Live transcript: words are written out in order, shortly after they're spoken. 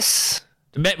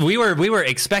We were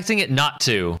expecting it not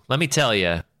to. Let me tell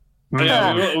you.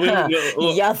 Yeah,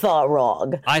 You thought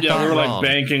wrong. I thought we were wrong. like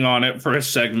banking on it for a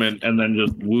segment, and then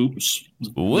just whoops.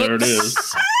 There it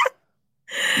is.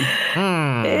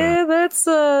 Yeah, that's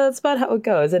about how it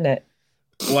goes, isn't it?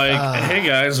 Like, hey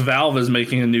guys, Valve is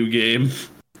making a new game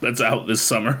that's out this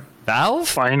summer, Valve?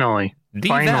 Finally. The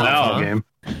Finally, Valve, huh? game.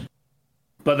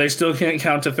 but they still can't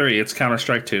count to 3. It's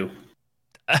Counter-Strike 2.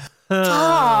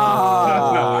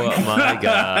 Oh my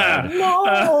god.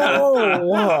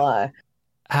 No.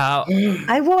 How?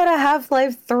 I want a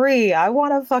Half-Life 3. I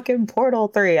want a fucking Portal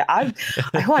 3. I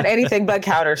want anything but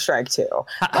Counter-Strike 2.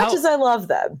 Much as I love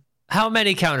them. How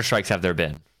many Counter-Strikes have there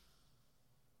been?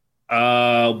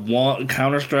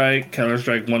 Counter-Strike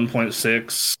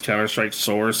 1.6, Counter-Strike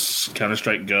Source,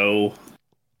 Counter-Strike Go.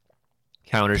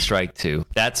 Counter-Strike 2.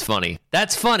 That's funny.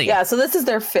 That's funny. Yeah, so this is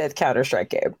their 5th Counter-Strike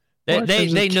game. They know what they're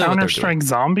doing. Counter-Strike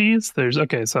Zombies. There's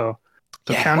so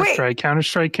Yeah. Counter-Strike,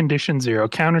 Counter-Strike Condition Zero,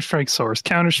 Counter-Strike Source,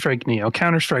 Counter-Strike Neo,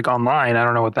 Counter-Strike Online. I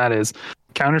don't know what that is.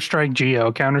 Counter-Strike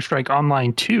Geo, Counter-Strike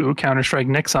Online 2, Counter-Strike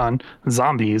Nexon,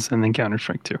 Zombies, and then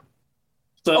Counter-Strike 2.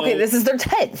 So, Okay, this is their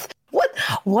 10th.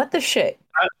 What the shit?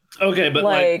 okay, but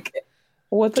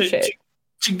what the shit?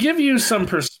 To give you some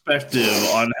perspective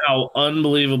on how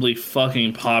unbelievably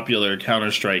fucking popular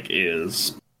Counter-Strike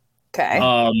is, Okay.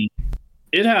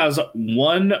 it has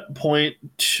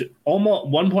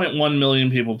almost 1.1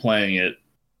 million people playing it.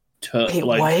 Wait,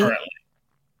 what? Currently.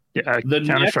 Yeah,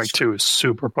 Counter-Strike 2 is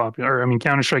super popular. I mean,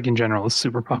 Counter-Strike in general is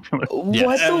super popular. Yeah.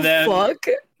 What And the then- fuck?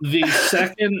 The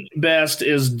second best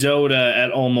is Dota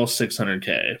at almost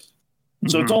 600K.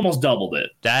 So it's almost doubled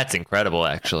it. That's incredible,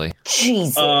 actually.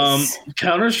 Jesus.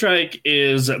 Counter-Strike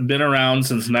is been around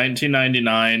since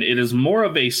 1999. It is more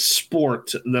of a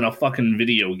sport than a fucking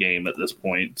video game at this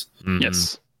point. Mhm.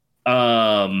 Yes.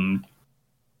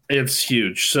 It's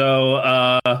huge. So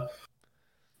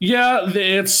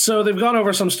they've gone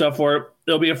over some stuff for it.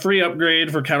 There'll be a free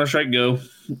upgrade for Counter-Strike Go.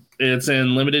 It's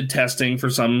in limited testing for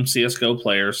some CS:GO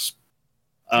players.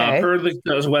 Okay. Per the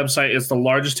website, it's the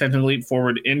largest technical leap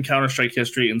forward in Counter-Strike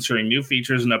history, ensuring new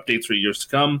features and updates for years to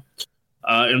come.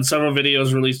 In several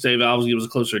videos released today, Valve gives a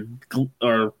closer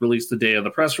released the day of the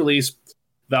press release.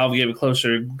 Valve gave a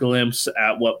closer glimpse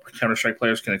at what Counter-Strike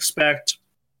players can expect.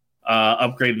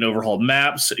 Upgraded and overhauled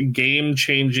maps,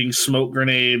 game-changing smoke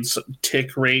grenades,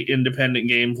 tick rate independent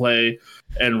gameplay,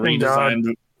 and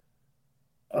redesigned.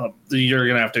 You're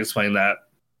gonna have to explain that.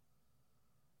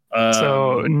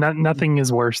 So nothing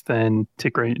is worse than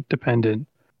tick rate dependent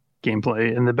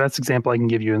gameplay, and the best example I can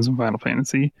give you is Final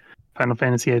Fantasy. Final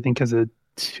Fantasy, I think, has a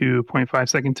 2.5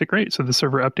 second tick rate, so the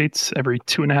server updates every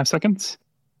 2.5 seconds.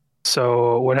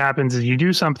 So what happens is you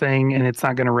do something, and it's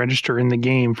not going to register in the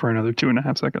game for another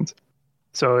 2.5 seconds.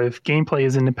 So if gameplay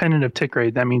is independent of tick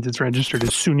rate, that means it's registered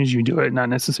as soon as you do it, not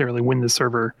necessarily when the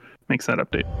server makes that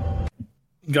update.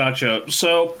 Gotcha.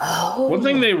 So one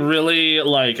thing they really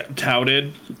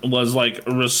touted was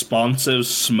responsive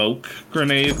smoke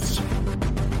grenades.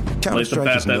 Like the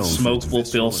fact that smoke will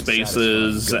fill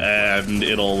spaces and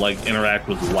it'll interact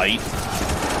with light.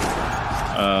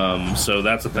 So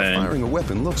that's a thing. Firing a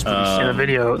weapon looks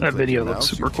pretty that video looks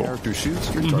super cool. Character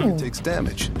shoots, your target takes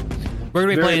damage. We're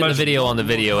going to be Very playing the much- video on the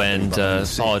video end.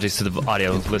 Apologies to the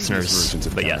audio listeners,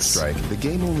 but yes. The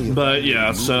game only But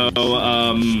yeah, so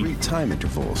discrete time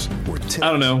intervals or ticks.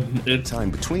 I don't know. Time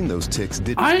between those ticks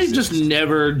didn't I exist. just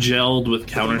never gelled with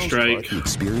For the most part, Counter-Strike. The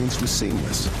experience was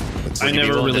seamless. But I Would you be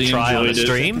never willing to really try on the enjoyed it.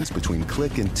 stream? difference between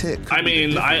click and tick. I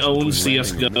mean, I own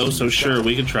CS:GO, so sure,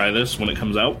 we could try this when it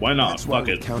comes out. Why not? That's why Fuck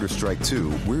with it. Counter-Strike 2,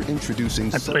 we're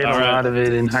introducing I played a All right. lot of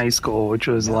it in high school, which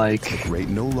was tick rate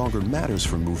no longer matters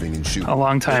for moving and shooting. a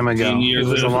long time ago. 15 It years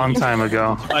was a ago. long time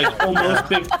ago. Almost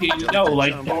 15. No,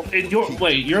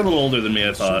 you're a little older than me,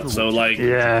 I thought. So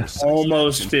Yeah,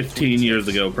 almost 15 years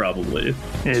ago, probably.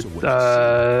 it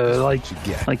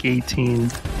like 18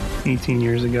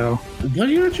 years ago. What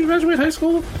year did you graduate high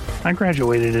school? I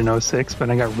graduated in 06, but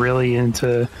I got really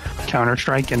into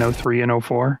Counter-Strike in 03 and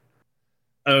 04.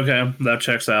 Okay, that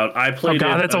checks out. I Oh played.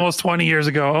 god, it, that's almost 20 years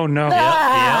ago. Oh no.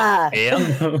 Ah!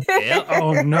 Yeah.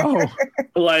 Oh no.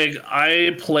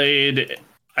 I played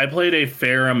a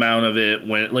fair amount of it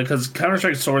when because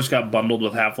Counter-Strike Source got bundled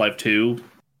with Half-Life 2.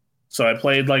 So I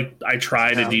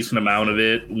tried a decent amount of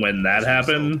it when that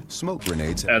happened. Smoke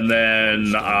grenades. And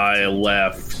then I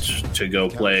left to go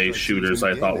play shooters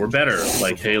I thought were better,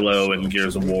 like Halo and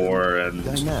Gears of War and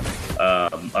Dynamic.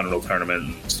 Unreal Tournament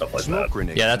and stuff like Smoke that.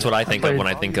 grenades. Yeah, that's what I think of when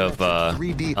I think of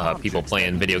people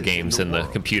playing video games in the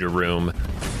computer room.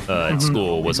 in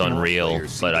school was unreal,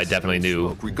 but I definitely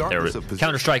knew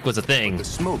Counter-Strike was a thing. The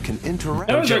smoke can interact.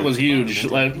 Counter-Strike was huge.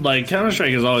 Like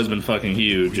Counter-Strike has always been fucking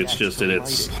huge. It's just that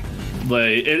it's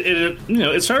like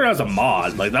it started as a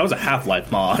mod. Like that was a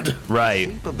Half-Life mod. Right.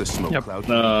 Of the smoke cloud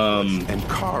and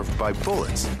carved by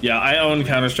bullets. Yeah, I own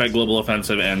Counter-Strike Global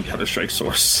Offensive and Counter-Strike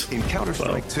Source. In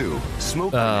Counter-Strike 2,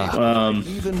 smoke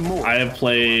even more. I have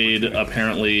played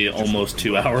apparently almost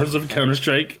 2 hours of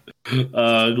Counter-Strike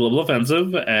Global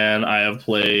Offensive, and I have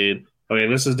played. Okay,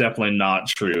 this is definitely not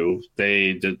true.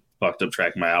 They did fucked up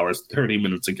track my hours. 30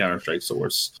 minutes of Counter-Strike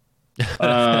Source.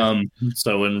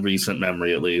 So in recent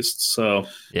memory, at least. So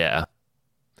yeah,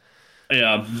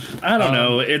 I don't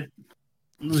know.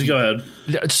 Go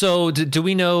ahead. So do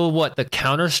we know what the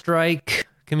Counter-Strike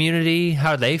community,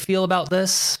 how they feel about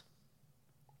this?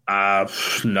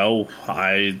 No,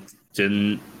 I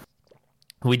didn't.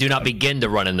 We do not begin to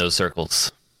run in those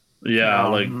circles. Yeah,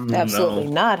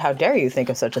 absolutely not. How dare you think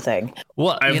of such a thing?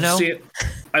 Well,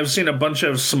 I've seen a bunch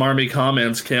of smarmy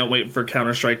comments. Can't wait for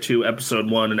Counter-Strike 2 Episode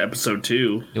 1 and Episode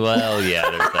 2. Well, yeah,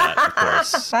 there's that, of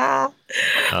course.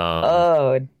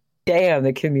 Oh, damn!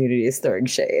 The community is throwing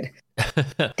shade.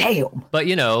 Damn. But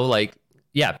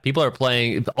people are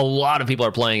playing. A lot of people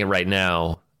are playing it right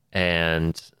now,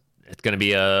 and it's going to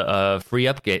be a free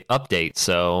update.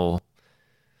 So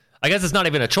I guess it's not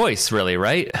even a choice, really,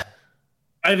 right?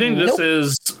 I think this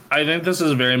is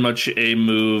very much a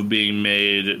move being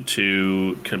made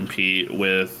to compete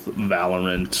with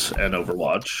Valorant and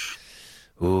Overwatch.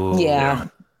 Ooh. Yeah.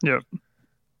 Yep.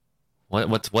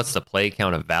 What's the play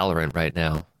count of Valorant right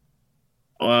now?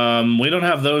 We don't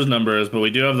have those numbers, but we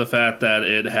do have the fact that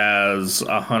it has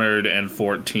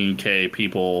 114K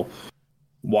people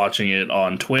watching it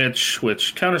on Twitch,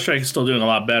 which Counter-Strike is still doing a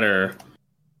lot better.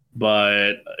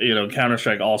 But,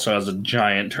 Counter-Strike also has a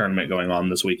giant tournament going on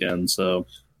this weekend, so...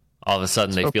 All of a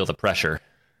sudden, they feel the pressure.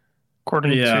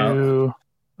 According to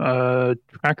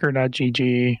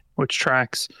Tracker.gg, which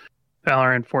tracks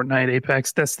Valorant, Fortnite,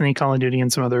 Apex, Destiny, Call of Duty,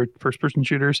 and some other first-person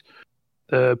shooters,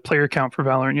 the player count for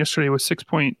Valorant yesterday was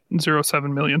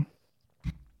 6.07 million.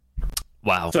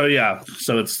 Wow. So, yeah.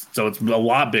 So it's a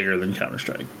lot bigger than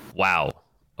Counter-Strike. Wow.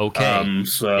 Okay.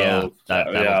 That'll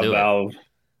do it.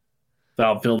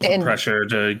 Valve feels the pressure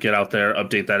to get out there,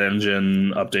 update that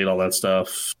engine, update all that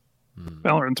stuff.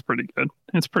 Valorant's pretty good.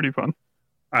 It's pretty fun.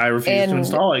 I refuse to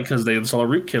install it because they install a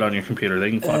rootkit on your computer. They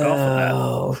can fuck off with that.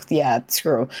 Oh, yeah,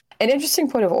 screw. An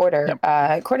interesting point of order. Yep.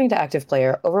 According to Active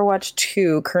Player, Overwatch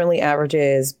 2 currently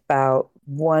averages about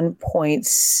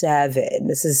 1.7.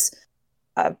 This is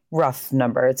a rough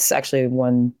number. It's actually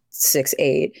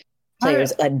 168.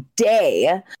 Players a day,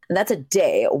 and that's a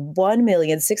day.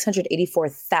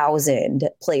 1,684,000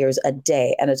 players a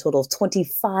day, and a total of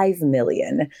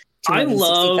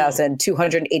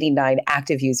 25,260,289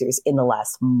 active users in the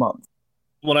last month.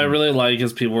 What I really like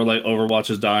is people were like, "Overwatch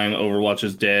is dying, Overwatch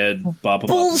is dead."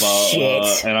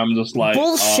 Bullshit, and I'm just like,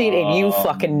 bullshit, and you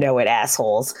fucking know it,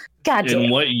 assholes. God damn.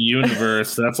 In what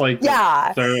universe? That's like,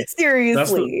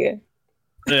 seriously.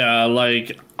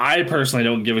 Like I personally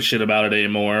don't give a shit about it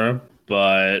anymore.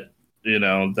 But,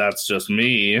 that's just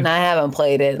me. And I haven't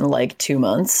played it in like 2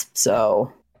 months,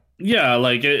 so. Yeah,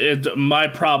 like my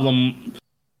problem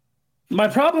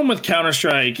with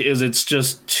Counter-Strike is it's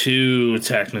just too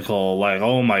technical. Like,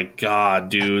 oh my God,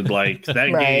 dude. Like,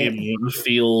 that game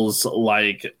feels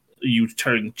like you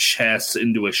turn chess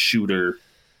into a shooter.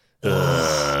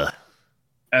 And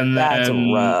that's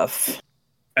rough.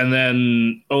 And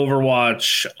then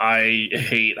Overwatch, I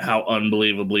hate how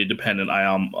unbelievably dependent I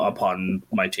am upon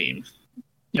my team.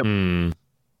 Yep.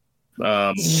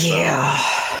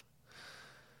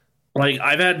 Like,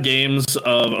 I've had games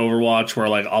of Overwatch where,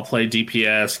 like, I'll play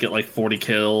DPS, get, like, 40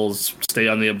 kills, stay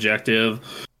on the objective.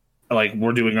 Like,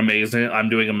 we're doing amazing. I'm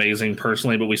doing amazing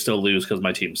personally, but we still lose because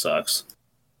my team sucks.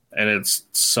 And it's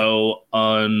so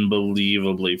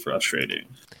unbelievably frustrating.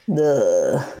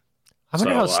 I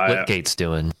wonder how Splitgate's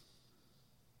doing.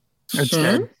 It's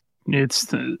dead. It's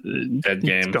dead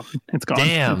game. It's gone.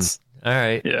 Damn. All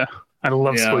right. Yeah. I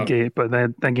love Splitgate, but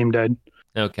that game died.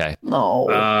 Okay. No.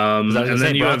 And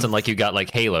then Bronson, like you got like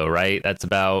Halo, right? That's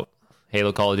about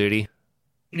Halo Call of Duty.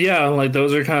 Yeah, like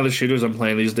those are kind of the shooters I'm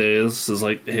playing these days. Is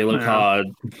like Halo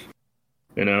COD.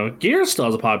 Gears still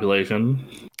has a population.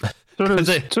 So does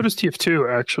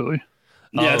TF2 actually.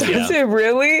 Yeah. Is it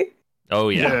really? Oh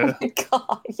yeah. Oh my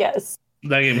God, yes.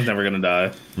 That game is never gonna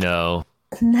die. No.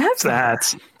 Never. It's the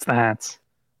hats. Yeah,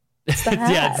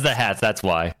 it's the hats. That's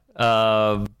why.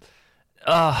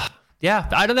 Yeah,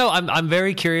 I don't know. I'm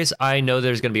very curious. I know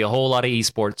there's going to be a whole lot of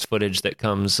esports footage that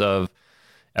comes of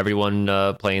everyone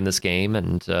playing this game,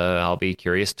 and I'll be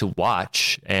curious to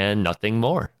watch and nothing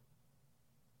more.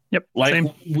 Yep. Like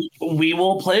same. we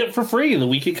will play it for free the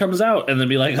week it comes out, and then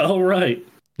be like, "Oh right,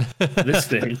 this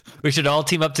thing." We should all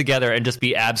team up together and just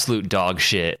be absolute dog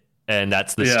shit, and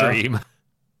that's the stream.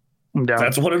 I'm down.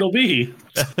 That's what it'll be.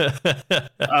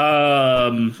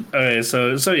 Okay,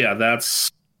 so yeah,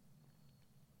 that's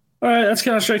all right. That's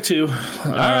Counter-Strike 2.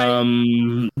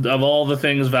 right. Of all the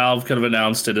things Valve could have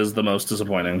announced, it is the most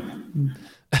disappointing.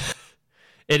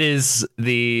 It is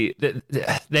they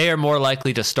are more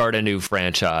likely to start a new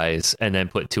franchise and then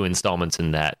put 2 installments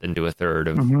in that than do a third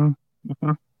of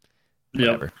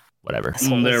whatever.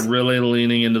 They're really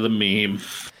leaning into the meme.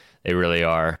 They really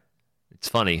are. It's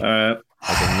funny. All right.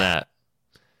 Other than that.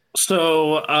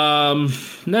 So,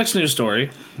 next news story.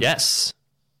 Yes.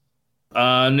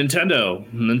 Nintendo.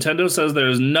 Nintendo says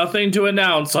there's nothing to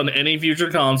announce on any future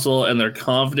console, and they're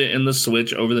confident in the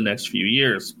Switch over the next few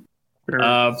years.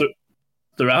 Sure.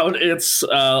 Throughout its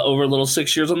over a little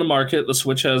 6 years on the market, the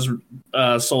Switch has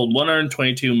sold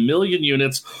 122 million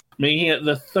units, making it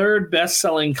the 3rd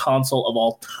best-selling console of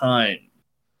all time.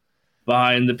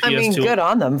 Behind the PS2. I mean, good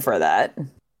on them for that.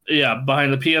 Yeah,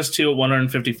 behind the PS2 at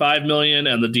 155 million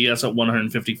and the DS at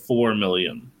 154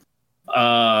 million.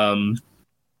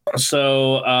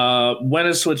 So when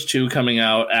is Switch 2 coming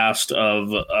out? Asked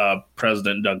of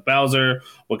President Doug Bowser,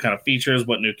 what kind of features,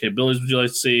 what new capabilities would you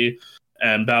like to see?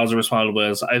 And Bowser responded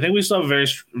with, I think we still have a very,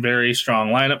 very strong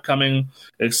lineup coming.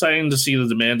 Exciting to see the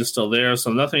demand is still there,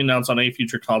 so nothing announced on any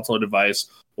future console or device,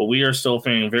 but we are still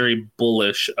feeling very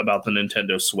bullish about the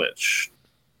Nintendo Switch.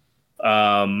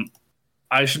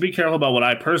 I should be careful about what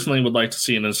I personally would like to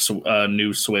see in a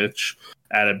new Switch,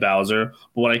 added Bowser.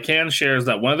 But what I can share is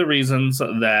that one of the reasons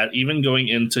that even going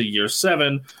into year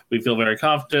 7, we feel very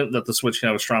confident that the Switch can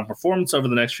have a strong performance over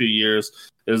the next few years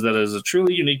is that it is a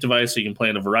truly unique device you can play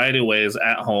in a variety of ways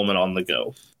at home and on the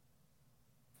go.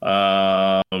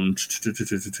 I want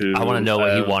to know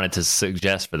what he wanted to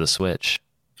suggest for the Switch.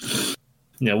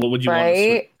 Yeah, what would you want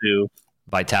the Switch to do?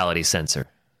 Vitality sensor.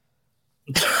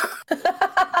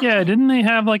 Yeah, didn't they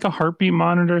have like a heartbeat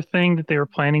monitor thing that they were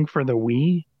planning for the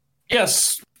Wii?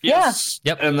 Yes. Yeah.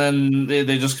 Yep. And then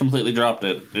they just completely dropped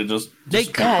it. They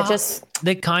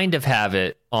kind of have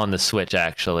it on the Switch,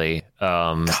 actually.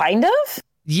 Kind of?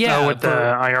 Yeah, with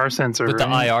the IR sensor. With the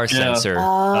right? IR sensor,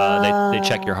 they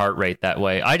check your heart rate that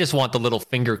way. I just want the little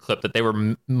finger clip that they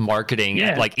were marketing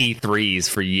at like E3s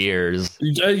for years.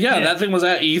 That thing was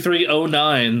at E3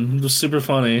 09. It was super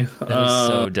funny. That was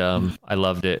so dumb. I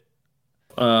loved it.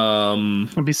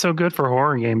 It'd be so good for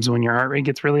horror games when your heart rate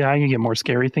gets really high. You get more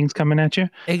scary things coming at you.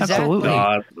 Exactly. Absolutely.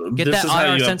 Get that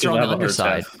IR sensor on the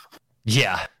underside.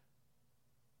 Yeah.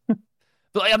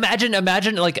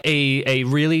 Imagine like a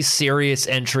really serious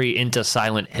entry into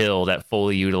Silent Hill that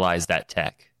fully utilized that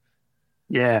tech.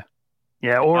 Yeah.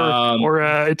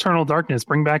 Or Eternal Darkness.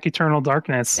 Bring back Eternal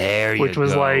Darkness, which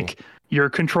was like your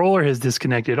controller has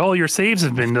disconnected. All your saves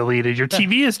have been deleted. Your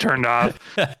TV is turned off.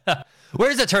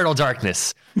 Where's Eternal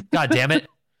Darkness? God damn it!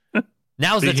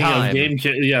 Now's the time.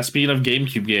 Speaking of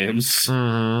GameCube games.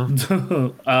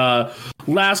 Mm-hmm.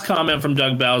 Last comment from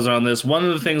Doug Bowser on this. One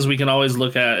of the things we can always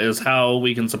look at is how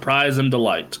we can surprise and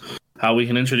delight. How we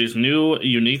can introduce new,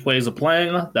 unique ways of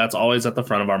playing. That's always at the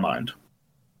front of our mind.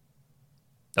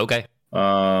 Okay.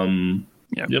 Yeah.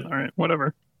 Yep. All right.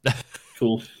 Whatever.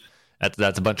 Cool.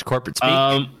 That's a bunch of corporate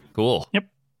speak. Cool. Yep.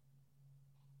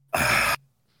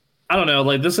 I don't know.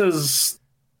 Like, this is...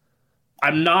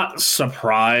 I'm not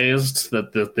surprised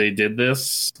that they did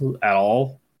this at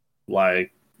all.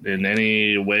 Like, in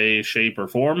any way, shape, or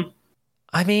form.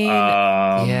 I mean,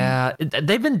 yeah.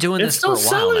 They've been doing this for a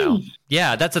while now.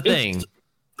 Yeah, that's the thing.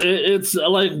 It's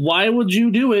like, why would you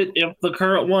do it if the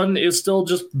current one is still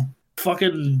just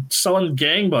fucking selling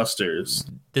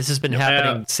gangbusters? This has been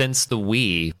happening since the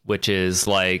Wii, which is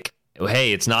like...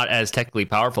 hey, it's not as technically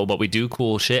powerful, but we do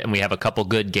cool shit and we have a couple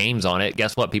good games on it.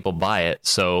 Guess what? People buy it.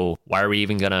 So why do we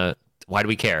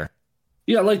care?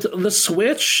 Yeah, like the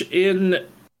Switch so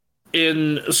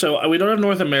we don't have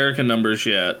North American numbers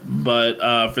yet, but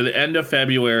for the end of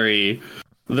February,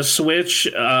 the Switch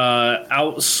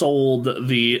outsold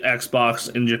the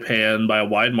Xbox in Japan by a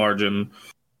wide margin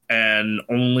and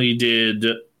only did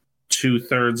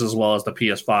 2/3 as well as the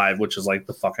PS5, which is like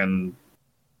the fucking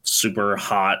super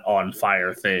hot on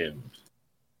fire thing.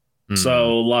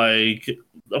 So like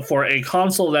for a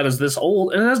console that is this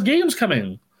old and it has games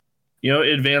coming, you know,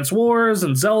 Advance Wars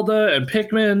and Zelda and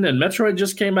Pikmin and Metroid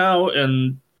just came out,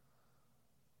 and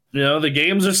you know the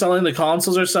games are selling, the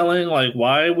consoles are selling. Like,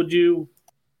 why would you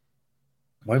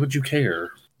care?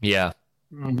 Yeah.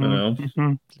 You know,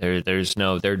 There's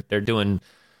no they're doing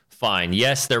fine.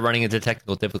 Yes, they're running into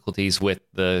technical difficulties with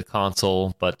the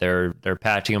console, but they're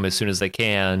patching them as soon as they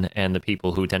can, and the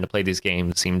people who tend to play these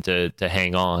games seem to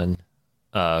hang on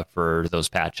for those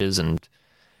patches, and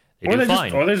they do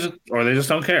fine. Or they just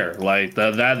don't care. Like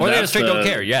that. Or they just straight don't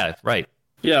care. Yeah, right.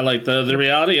 Yeah, like the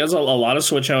reality is a lot of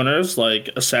Switch owners like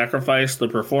sacrifice the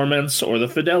performance or the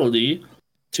fidelity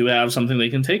to have something they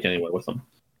can take anywhere with them,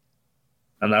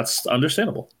 and that's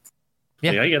understandable.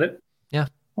 Yeah, like, I get it. Yeah,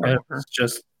 it's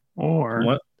just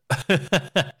what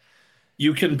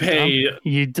you can pay.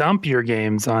 You dump your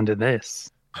games onto this.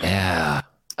 Yeah.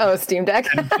 Oh, Steam Deck.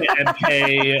 and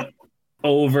pay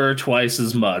over twice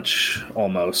as much,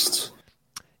 almost.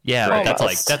 Yeah, but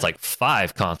that's like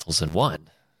 5 consoles in one.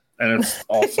 And it's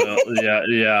also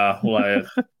yeah. Like,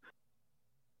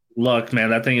 look, man,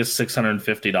 that thing is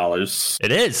 $650.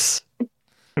 It is.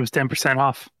 It was 10%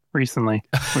 off recently,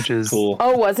 which is cool.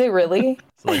 Oh, was it really?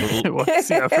 It was,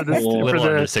 yeah, for a little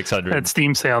under 600. That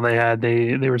Steam sale they had,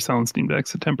 they were selling Steam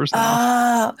Decks at 10%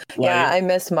 off. Yeah, I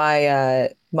missed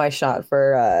my my shot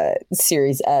for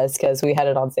Series S because we had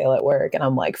it on sale at work, and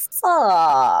I'm like,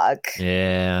 fuck.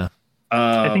 Yeah.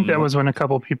 I think that was when a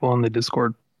couple people in the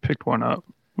Discord picked one up.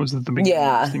 Was at the beginning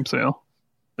of the Steam sale.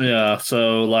 Yeah,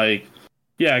 so like,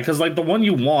 yeah, because like the one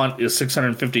you want is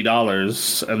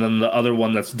 $650, and then the other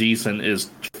one that's decent is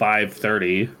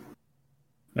 $530.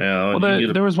 You know,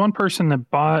 well, there was one person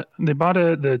that bought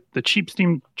the cheap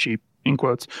Steam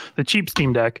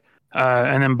Deck,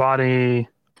 and then bought a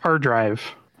hard drive,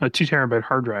 a 2 terabyte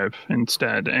hard drive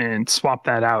instead, and swapped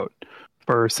that out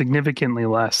for significantly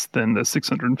less than the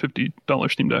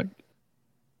 $650 Steam Deck.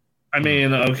 I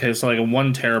mean, okay, so like a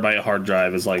 1 terabyte hard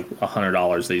drive is like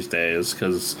 $100 these days,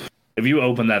 because if you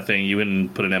open that thing, you can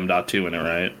put an M.2 in it,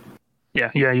 right?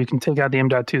 Yeah, you can take out the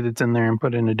M.2 that's in there and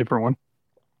put in a different one.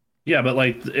 Yeah, but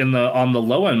like on the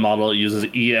low end model, it uses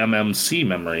eMMC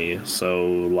memory, so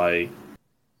like,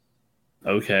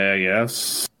 okay, I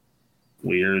guess,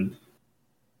 weird.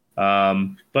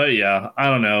 But yeah, I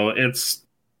don't know.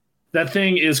 That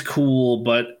thing is cool,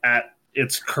 but at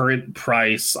its current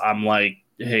price, I'm like,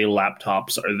 hey,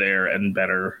 laptops are there and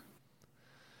better,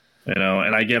 you know.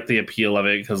 And I get the appeal of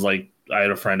it because like I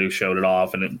had a friend who showed it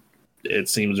off, and it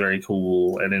seems very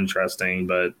cool and interesting,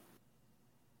 but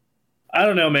I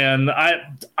don't know, man. I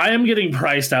am getting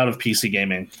priced out of PC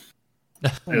gaming.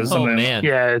 Oh man,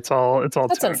 yeah, it's all.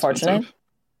 That's unfortunate. Expensive.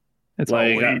 It's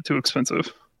like, all way too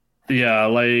expensive. Yeah,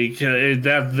 like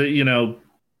there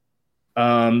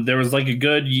was like a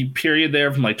good period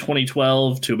there from like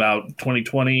 2012 to about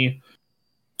 2020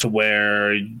 to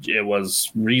where it was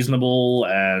reasonable,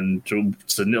 and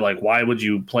like, why would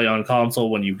you play on console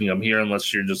when you can come here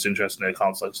unless you're just interested in a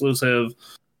console exclusive?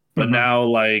 But now,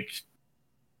 like,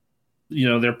 you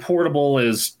know, their portable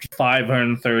is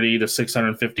 $530 to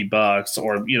 $650,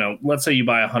 or, you know, let's say you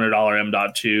buy a $100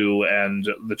 M.2 and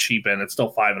the cheap end, it's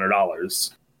still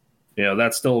 $500. You know,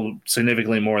 that's still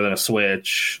significantly more than a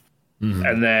Switch. Mm-hmm.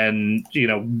 And then, you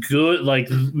know, good, like,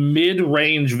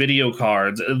 mid-range video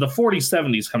cards. The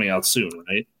 4070 is coming out soon,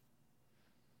 right?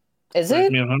 Is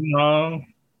it?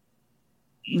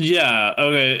 Yeah,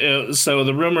 okay. So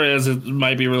the rumor is it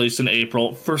might be released in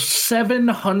April for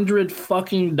 $700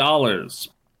 fucking dollars.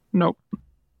 Nope.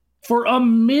 For a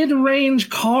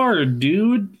mid-range card,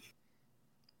 dude.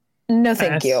 No,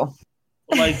 thank you.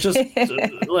 Like, just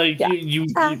like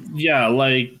yeah.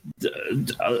 Like,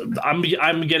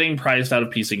 I'm getting priced out of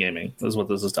PC gaming. Is what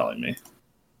this is telling me.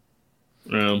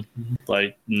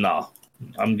 Like, nah,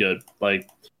 I'm good. Like,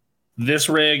 this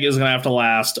rig is gonna have to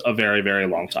last a very, very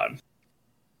long time.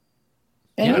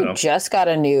 And you just got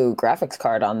a new graphics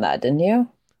card on that, didn't you?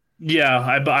 Yeah,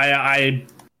 I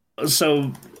was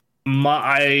gonna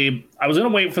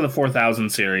wait for the 4000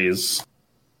 series.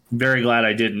 Very glad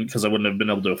I didn't, because I wouldn't have been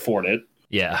able to afford it.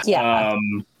 Yeah.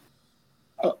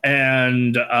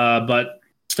 But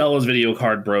Stella's video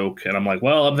card broke, and I'm like,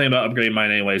 well, I'm thinking about upgrading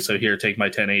mine anyway, so here, take my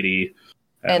 1080.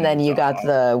 And then you got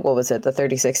the, what was it, the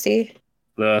 3060?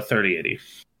 The 3080.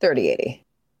 3080.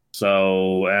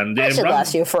 So, and that should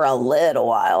last you for a little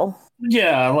while.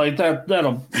 Yeah, like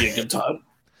that'll be a good time.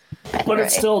 But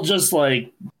it's still just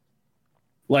like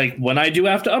when I do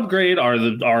have to upgrade, are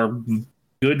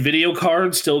good video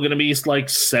cards still going to be like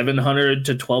 $700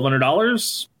 to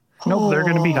 $1,200? Nope, they're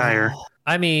going to be higher.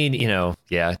 I mean, you know,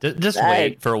 yeah, just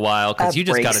wait for a while, because you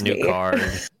just got a new card.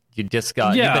 You've been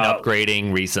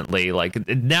upgrading recently. Like,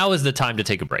 now is the time to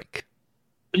take a break.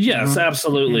 Yes,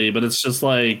 absolutely. But it's just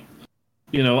like,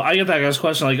 you know, I get that guy's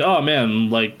question like, oh man,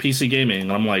 like PC gaming.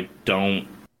 And I'm like,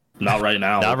 not right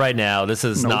now. Not right now. This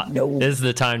is This is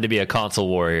the time to be a console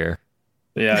warrior.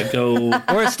 Yeah, go.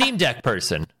 Or a Steam Deck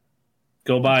person.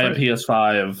 Go buy That's a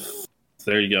PS5.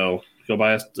 There you go. Go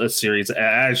buy a Series.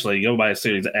 Actually, go buy a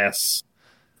Series S.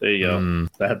 There you go.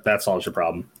 That solves your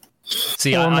problem.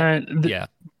 See, yeah.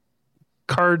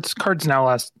 Cards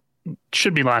now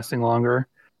should be lasting longer.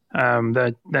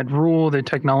 That rule that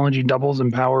technology doubles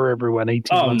in power every 18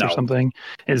 months or something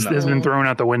has been thrown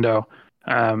out the window.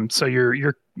 So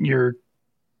your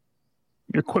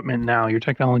equipment now, your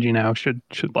technology now should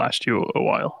last you a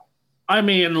while. I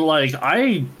mean, like,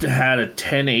 I had a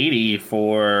 1080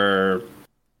 for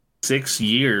 6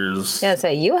 years. Yeah, so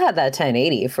you had that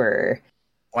 1080 for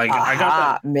like I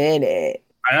got that minute.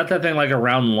 I got that thing like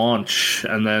around launch,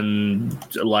 and then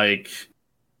like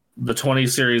the 20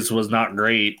 series was not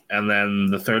great, and then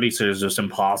the 30 series was just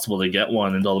impossible to get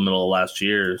one until the middle of last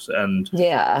year. And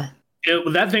yeah,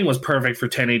 that thing was perfect for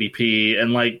 1080p,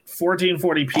 and like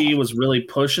 1440p was really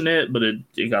pushing it, but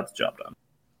it got the job done.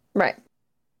 Right.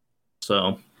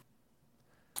 So,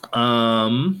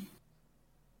 alrighty.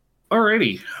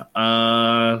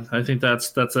 I think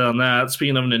that's on that.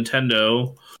 Speaking of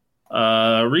Nintendo,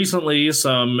 recently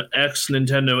some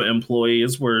ex-Nintendo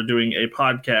employees were doing a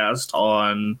podcast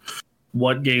on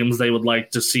what games they would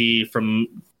like to see get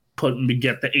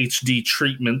the HD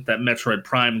treatment that Metroid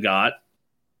Prime got.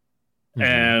 Mm-hmm.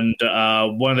 And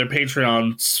one of their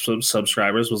Patreon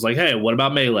subscribers was like, "Hey, what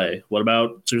about Melee? What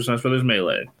about Super Smash Bros.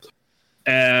 Melee?"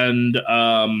 And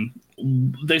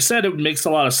they said it makes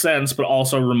a lot of sense, but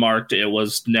also remarked it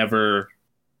was never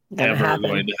ever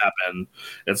going to happen.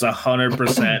 It's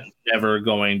 100% never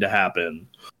going to happen.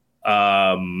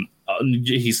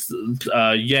 He's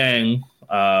Yang,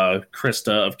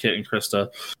 Krista of Kit and Krista,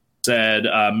 said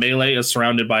Melee is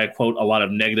surrounded by, quote, a lot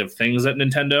of negative things at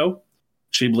Nintendo.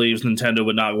 She believes Nintendo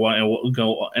would not want to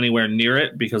go anywhere near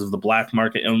it because of the black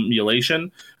market emulation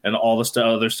and all the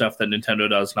other stuff that Nintendo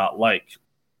does not like.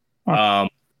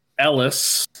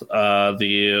 Ellis, Kit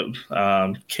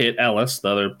Ellis, the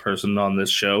other person on this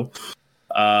show,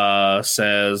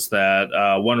 says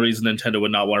that one reason Nintendo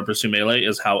would not want to pursue Melee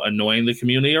is how annoying the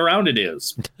community around it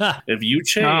is. If you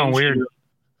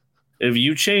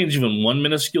change even one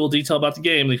minuscule detail about the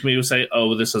game, the community would say,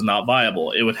 "Oh, this is not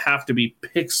viable." It would have to be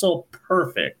pixel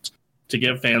perfect to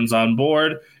get fans on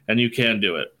board, and you can't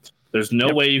do it. There's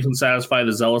no way you can satisfy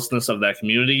the zealousness of that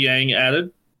community, Yang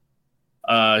added.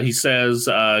 He says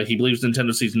he believes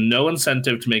Nintendo sees no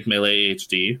incentive to make Melee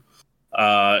HD.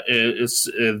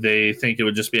 They think it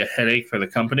would just be a headache for the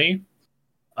company.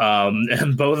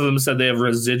 And both of them said they have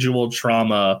residual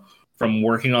trauma from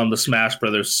working on the Smash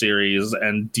Brothers series,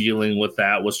 and dealing with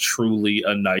that was truly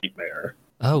a nightmare.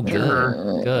 Oh,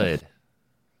 good.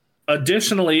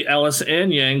 Additionally, Ellis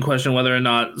and Yang question whether or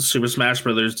not Super Smash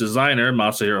Brothers designer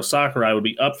Masahiro Sakurai would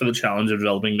be up for the challenge of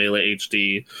developing Melee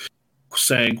HD,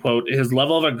 saying, quote, his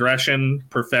level of aggression,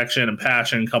 perfection, and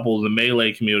passion coupled with the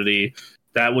Melee community,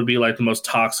 that would be like the most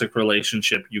toxic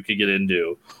relationship you could get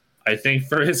into. I think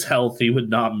for his health, he would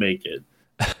not make it.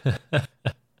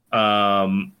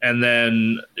 And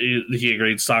then he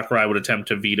agreed Sakurai would attempt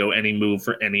to veto any move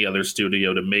for any other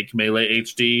studio to make Melee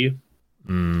HD.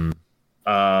 And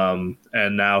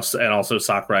also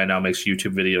Sakurai now makes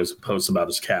YouTube videos and posts about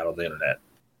his cat on the internet.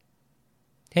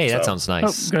 Hey, that sounds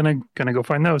nice. Oh, gonna go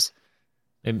find those.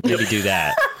 Maybe do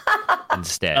that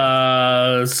instead.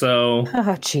 Oh,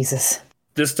 Jesus.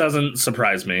 This doesn't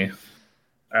surprise me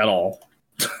at all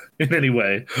in any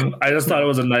way. I just thought it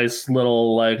was a nice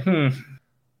little, like,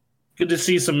 good to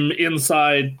see some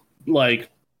inside, like,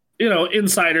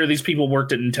 insider. These people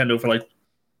worked at Nintendo for like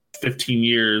 15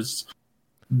 years.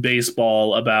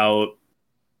 Baseball about,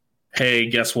 hey,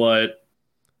 guess what?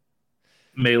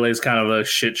 Melee's kind of a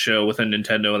shit show within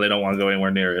Nintendo, and they don't want to go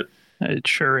anywhere near it. It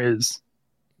sure is.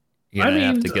 Yeah, I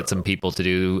have to get some people to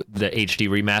do the HD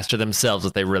remaster themselves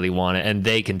if they really want it, and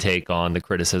they can take on the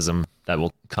criticism that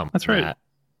will come. That's from right. That.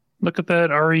 Look at that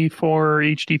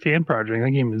RE4 HD fan project.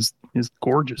 That game is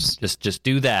gorgeous. Just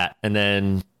do that, and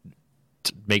then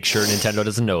make sure Nintendo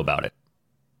doesn't know about it.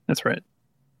 That's right.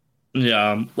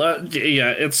 Yeah,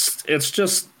 it's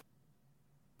just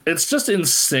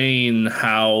insane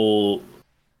how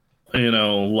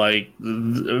like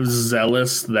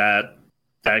zealous that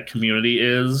community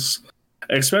is,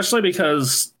 especially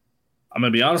because I'm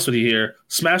gonna be honest with you here,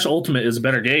 Smash Ultimate is a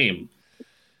better game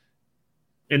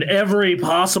in every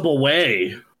possible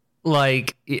way.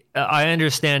 Like, I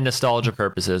understand nostalgia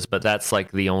purposes, but that's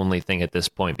like the only thing at this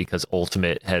point because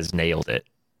Ultimate has nailed it.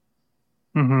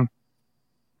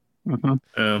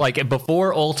 Like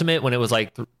before Ultimate, when it was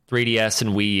like 3DS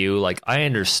and Wii U, like I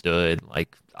understood,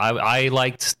 like I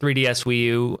liked 3DS Wii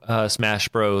U Smash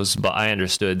Bros, but I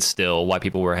understood still why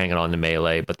people were hanging on to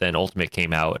Melee. But then Ultimate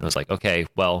came out and was like, okay,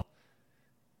 well,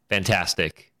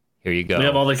 fantastic. Here you go. We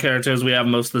have all the characters. We have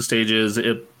most of the stages.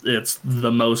 It's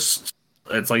the most.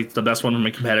 It's like the best one from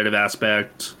a competitive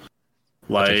aspect.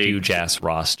 Like a huge ass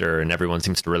roster, and everyone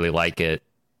seems to really like it.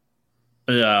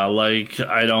 Yeah, like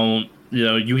I don't.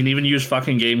 You can even use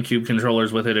fucking GameCube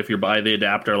controllers with it if you buy the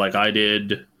adapter, like I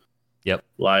did. Yep.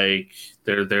 Like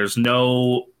there's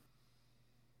no.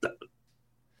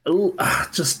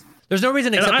 There's no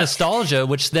reason except nostalgia.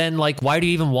 Which then, like, why do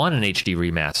you even want an HD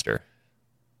remaster?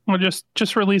 Well,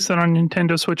 just release it on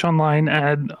Nintendo Switch Online,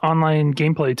 add online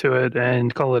gameplay to it,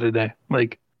 and call it a day.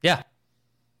 Like, yeah,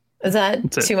 is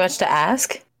that too much to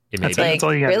ask? It may be. Like,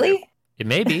 really? It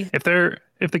may be. If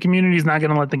the community's not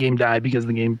going to let the game die because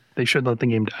they should let the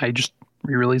game die, just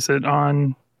re-release it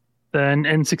on the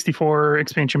N64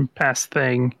 expansion pass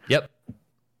thing. Yep.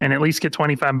 And at least get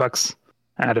 $25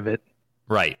 out of it.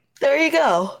 Right. There you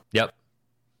go. Yep.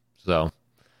 So,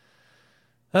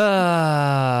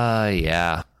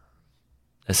 yeah.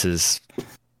 This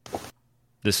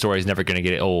story's never going to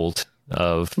get old.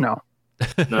 No.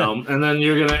 No, and then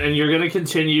you're gonna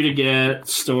continue to get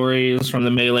stories from the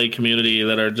Melee community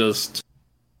that are just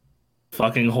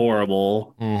fucking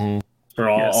horrible for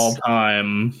all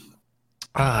time.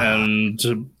 And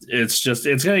it's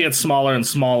gonna get smaller and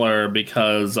smaller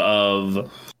because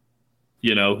of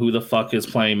who the fuck is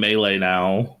playing Melee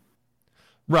now.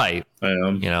 Right.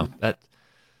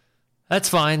 That's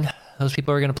fine. Those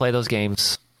people are gonna play those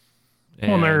games.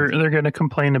 Well, they're going to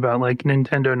complain about like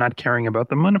Nintendo not caring about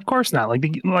them, and of course not.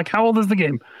 Like how old is the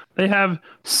game? They have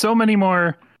so many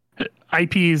more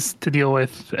IPs to deal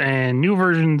with and new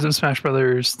versions of Smash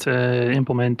Brothers to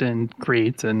implement and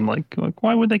create, and like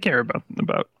why would they care about?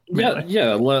 Yeah,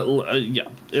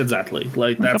 exactly.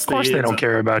 Like that's of course they don't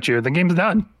care about you. The game's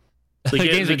done. The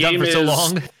game's been done for so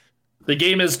long. The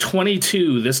game is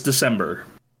 22 this December.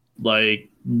 Like,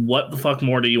 what the fuck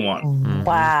more do you want?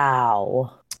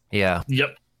 Wow. Yeah.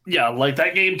 Yep. Yeah, like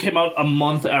that game came out a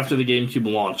month after the GameCube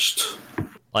launched.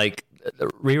 Like,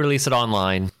 re-release it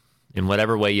online in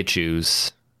whatever way you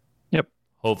choose. Yep.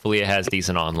 Hopefully it has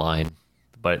decent online,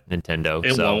 but Nintendo.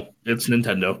 It won't. It's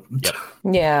Nintendo. Yep.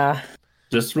 Yeah.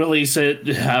 Just release it,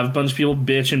 have a bunch of people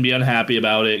bitch and be unhappy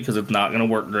about it because it's not going to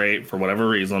work great for whatever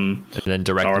reason. And then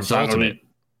direct Ultimate.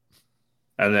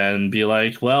 And then be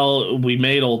like, well, we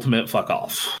made Ultimate, fuck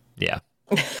off. Yeah.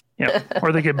 Yeah.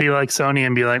 Or they could be like Sony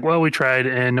and be like, well, we tried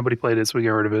and nobody played it, so we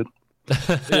got rid of it.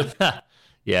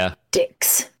 Yeah.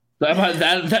 Dicks. That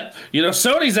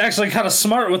Sony's actually kind of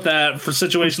smart with that for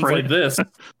situations like this.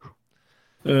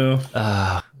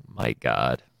 My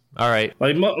God. All right.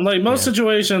 Like most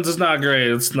situations, it's not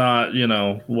great. It's not,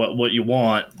 what you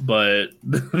want, but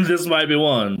this might be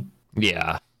one.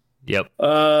 Yeah. Yep.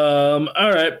 All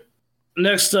right.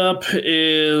 Next up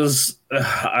is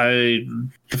I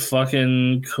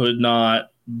fucking could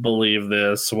not believe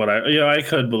this. I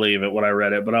could believe it when I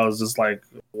read it, but I was just like,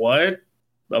 what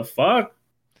the fuck?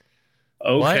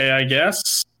 Okay, what? I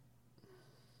guess.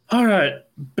 All right.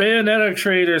 Bayonetta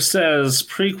creator says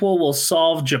prequel will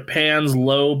solve Japan's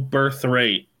low birth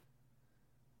rate.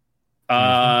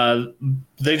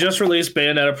 They just released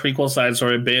Bayonetta prequel side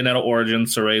story, Bayonetta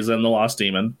Origins, Cereza and the Lost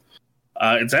Demon.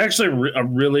 It's actually a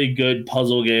really good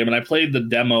puzzle game, and I played the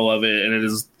demo of it, and it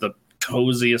is the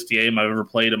coziest game I've ever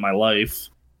played in my life.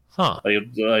 Huh?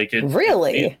 Like it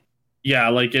really?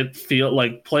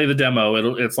 Play the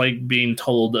demo. It's like being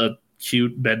told a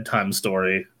cute bedtime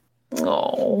story.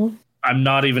 Oh, I'm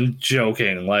not even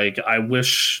joking. Like I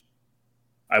wish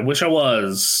I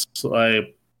was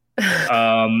like,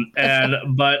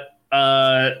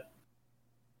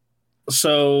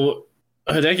 so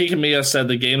Hideki Kamiya said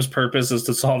the game's purpose is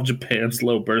to solve Japan's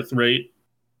low birth rate.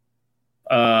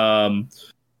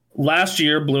 Last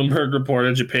year, Bloomberg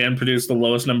reported Japan produced the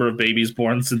lowest number of babies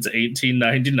born since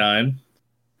 1899,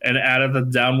 and added the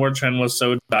downward trend was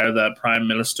so dire that Prime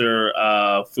Minister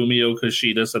Fumio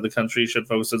Kishida said the country should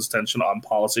focus its attention on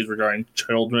policies regarding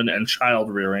children and child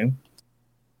rearing.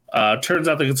 Turns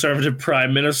out the conservative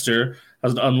Prime Minister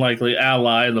has an unlikely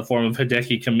ally in the form of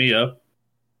Hideki Kamiya.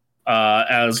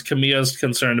 As Kamiya's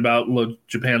concerned about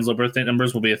Japan's low birth rate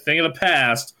numbers will be a thing of the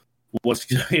past, once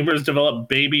gamers develop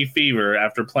baby fever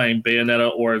after playing Bayonetta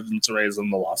Origins Cereza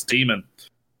and the Lost Demon.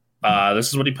 This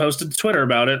is what he posted to Twitter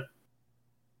about it.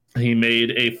 He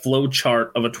made a flow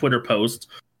chart of a Twitter post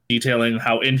detailing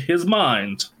how, in his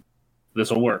mind,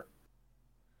 this will work.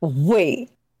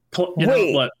 Wait.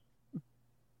 What?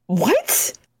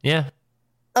 What? Yeah.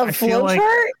 A flow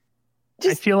chart?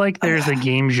 I feel like there's a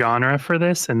game genre for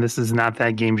this, and this is not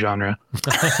that game genre.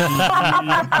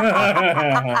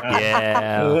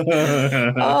 Yeah.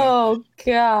 Oh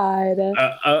God.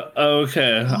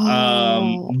 Okay.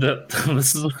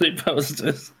 This is what he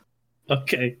posted.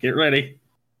 Okay, get ready.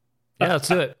 Yeah, let's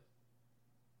do it.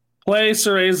 Play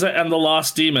Cereza and the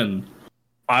Lost Demon.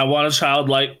 I want a child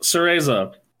like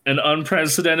Cereza. An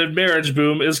unprecedented marriage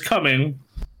boom is coming.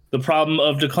 The problem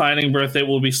of declining birth rate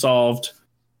will be solved.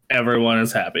 Everyone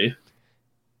is happy.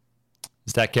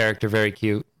 Is that character very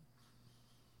cute?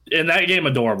 In that game,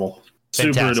 adorable.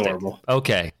 Fantastic. Super adorable.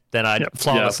 Okay, then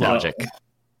flawless logic.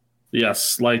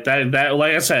 Yes, like that.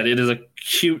 Like I said, it is a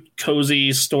cute,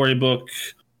 cozy storybook.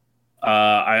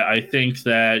 I think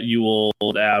that you will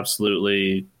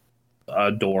absolutely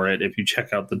adore it if you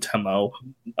check out the demo.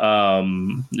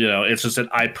 It's just that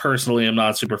I personally am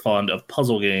not super fond of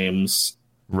puzzle games.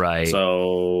 Right.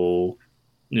 So,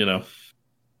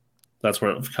 that's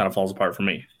where it kind of falls apart for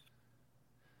me.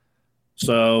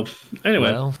 So,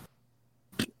 anyway. Well,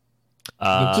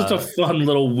 it's just a fun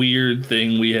little weird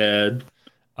thing we had.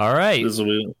 All right. This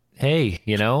week. Hey,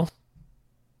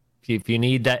 if you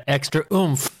need that extra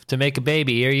oomph to make a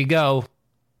baby, here you go.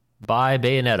 Buy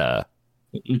Bayonetta.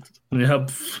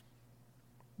 Yep.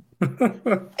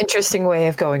 Interesting way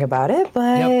of going about it,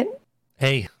 but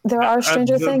Hey, there are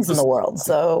stranger things in the world,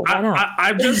 so why not?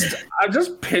 I'm just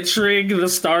picturing the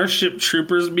Starship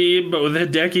Troopers meme, but with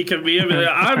Hideki Kamiya.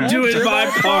 I'm doing my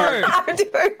part. I'm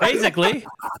doing basically.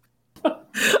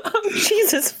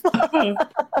 Jesus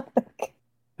fuck.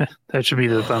 That should be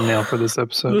the thumbnail for this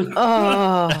episode.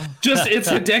 Oh. It's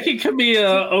Hideki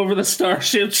Kamiya over the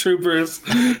Starship Troopers,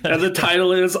 and the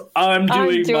title is "I'm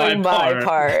doing my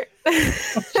part."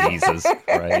 Jesus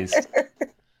Christ.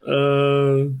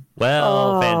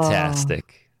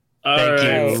 Fantastic. Thank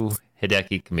you,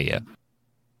 Hideki Kamiya.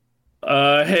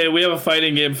 Hey, we have a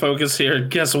fighting game focus here.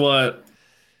 Guess what?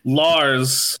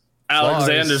 Alex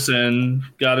Anderson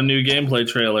got a new gameplay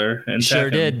trailer. And sure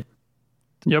did.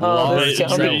 Yep. Oh, this is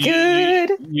gonna be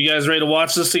good. You guys ready to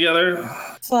watch this together?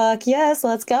 Fuck yes,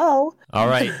 let's go. All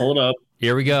right. Hold up.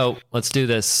 Here we go. Let's do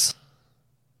this.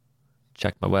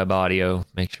 Check my web audio.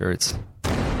 Make sure it's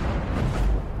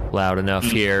loud enough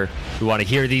here. We want to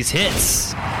hear these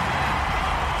hits.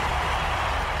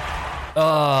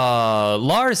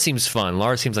 Lars seems fun.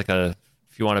 Lars seems like if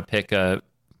you want to pick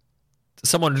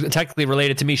someone technically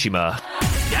related to Mishima.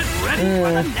 Get ready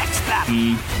for the next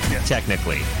battle.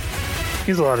 Technically.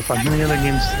 He's a lot of fun. In the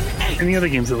other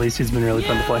games, at least, he's been really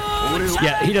fun to play.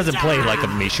 Yeah, he doesn't play like a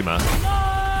Mishima.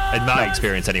 In my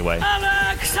experience, anyway.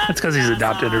 That's because he's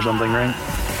adopted or something, right?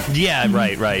 Yeah,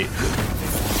 right.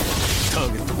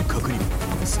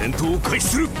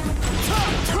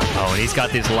 Oh, and he's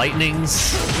got these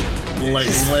lightnings.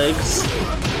 Lightning legs.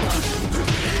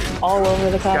 All over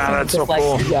the costume. God, that's so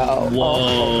cool. Yo.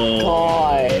 Whoa.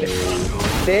 Oh my God.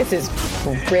 This is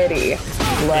pretty.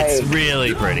 It's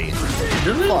really pretty.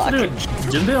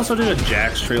 Didn't they also do a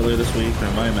Jax trailer this week? Or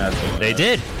am I imagining? They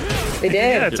did. They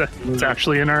did. Yeah, it's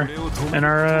actually in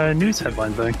our news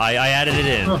headline thing. I added it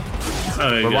in.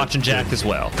 We're watching Jack as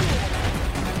well.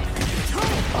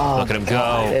 Oh, look at him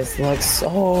God, go. This looks.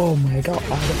 Oh my God.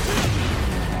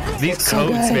 These coats, so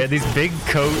man. These big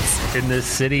coats in this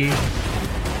city.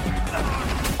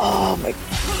 Oh my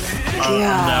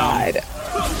God. No.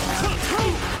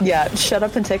 Yeah, shut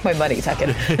up and take my money,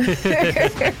 Tekken.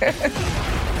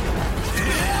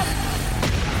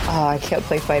 Oh, I can't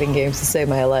play fighting games to save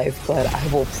my life, but I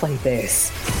will play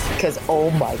this. Because,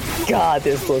 oh my God,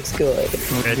 this looks good.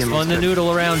 It's fun to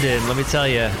noodle around in, let me tell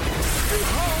you.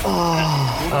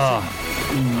 Oh.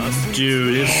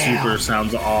 Dude, his super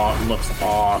looks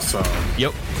awesome.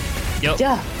 Yep.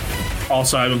 Yeah.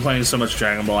 Also, I've been playing so much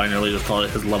Dragon Ball, I nearly just called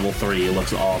it his level 3. It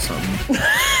looks awesome.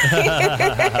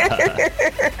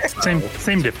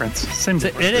 Same difference. Same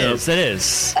difference. It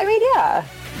is. I mean, yeah.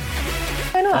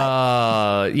 Why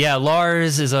not? Yeah,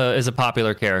 Lars is a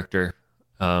popular character.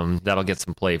 That'll get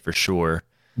some play for sure.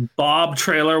 Bob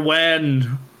trailer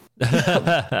when?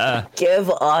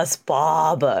 Give us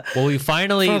Bob. Well, we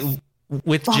finally,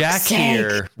 with Jack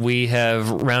here, we have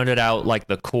rounded out like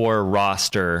the core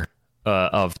roster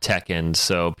of Tekken.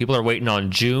 So people are waiting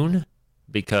on June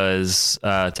because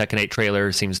Tekken 8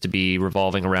 trailer seems to be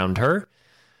revolving around her.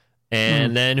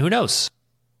 And then who knows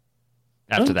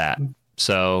after that.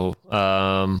 So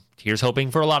here's hoping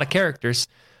for a lot of characters.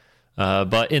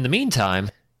 But in the meantime,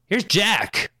 here's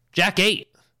Jack. Jack 8.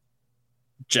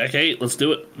 Jack 8, let's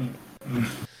do it.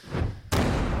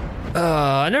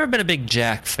 I've never been a big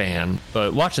Jack fan,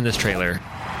 but watching this trailer,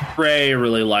 Ray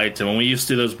really liked him. When we used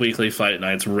to do those weekly fight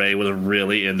nights, Ray was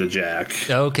really into Jack.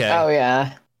 okay. Oh,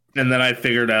 yeah. And then I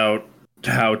figured out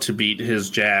how to beat his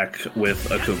Jack with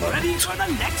Akuma. Ready for the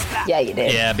next battle. Yeah, you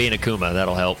did. Yeah, being Akuma,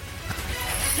 that'll help.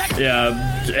 Yeah,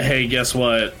 hey, guess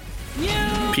what?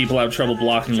 People have trouble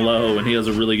blocking low, and he has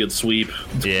a really good sweep.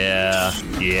 Yeah.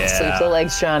 Sweep the Yeah.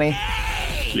 legs, Johnny.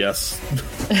 Yes.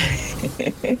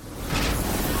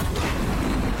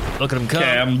 Look at him come.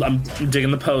 Okay, I'm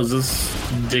digging the poses.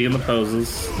 Digging the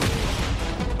poses.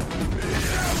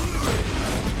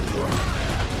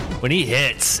 When he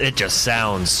hits, it just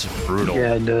sounds brutal.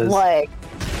 Yeah, it does. Like,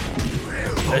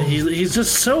 He's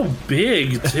just so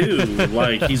big, too.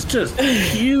 Like, he's just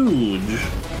huge.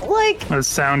 The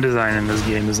sound design in this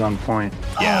game is on point.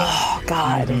 oh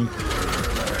god.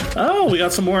 Oh, we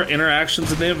got some more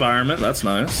interactions in the environment. That's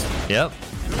nice. Yep.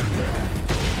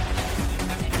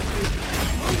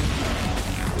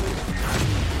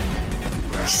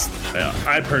 Yeah,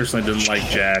 I personally didn't like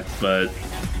Jack, but,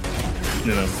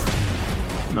 you know,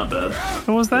 not bad.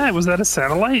 What was that? Was that a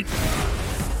satellite?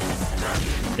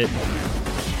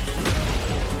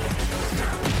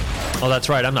 Oh, that's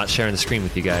right. I'm not sharing the screen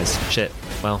with you guys. Shit.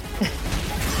 Well,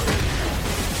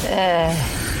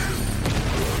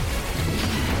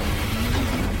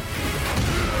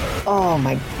 Oh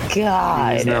my Is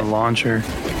god. that launcher?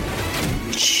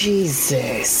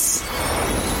 Jesus.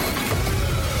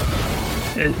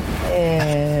 Is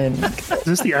And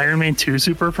this the Iron Man 2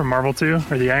 Super from Marvel 2?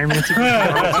 Or the Iron Man 2 from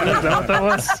Marvel 2? Is that what that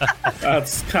was?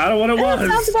 That's kind of what it that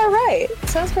sounds was. about right.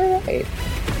 Sounds about right.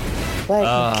 Like,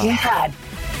 god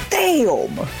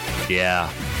damn. yeah.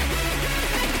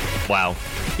 Wow.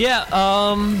 Yeah,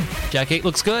 Jack 8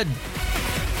 looks good.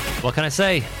 What can I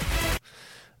say?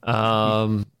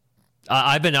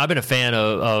 I've been a fan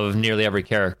of nearly every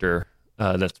character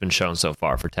that's been shown so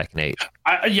far for Tekken 8.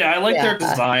 I like Yeah. their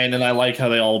design, and I like how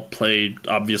they all play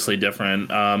obviously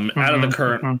different. Out of the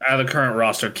current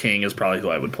roster, King is probably who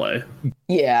I would play.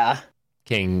 Yeah.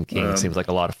 King seems like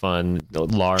a lot of fun.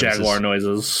 Lars Jaguar is,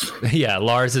 noises. yeah,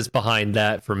 Lars is behind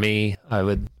that for me. I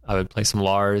would play some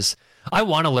Lars. I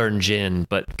want to learn Jin,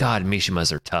 but God,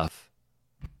 Mishimas are tough.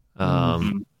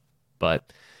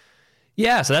 But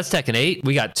yeah, so that's Tekken 8.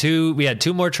 We had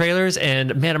two more trailers,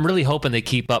 and man, I'm really hoping they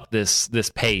keep up this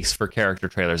pace for character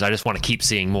trailers. I just want to keep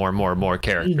seeing more and more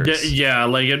characters. Yeah,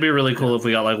 like it'd be really cool if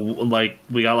we got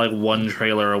like one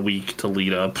trailer a week to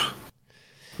lead up.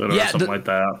 Or Yeah, something like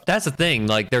that. That's the thing.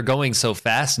 Like they're going so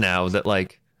fast now that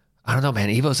like I don't know, man.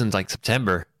 Evo's in like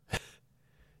September.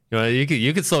 You know,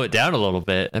 you could slow it down a little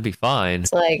bit. That'd be fine.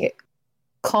 It's like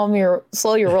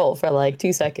slow your roll for like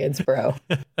 2 seconds, bro.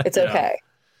 It's okay.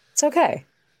 It's okay.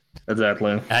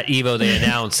 Exactly. At Evo, they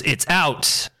announce it's out.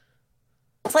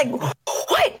 It's like,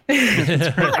 what?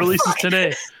 It releases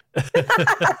today.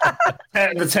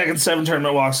 And the Tekken 7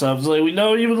 tournament walks up. It's like, we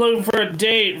know you've been looking for a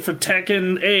date for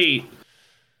Tekken 8.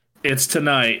 It's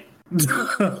tonight.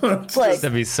 It's like,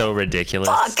 That'd be so ridiculous.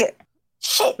 fuck.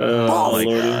 Shit. Oh, my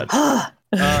Lord. God.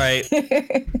 All right.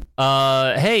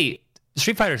 Hey,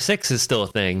 Street Fighter 6 is still a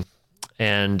thing.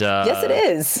 And Yes, it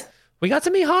is. we got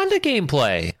some Honda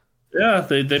gameplay. Yeah,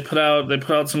 they put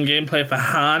out some gameplay for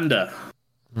Honda.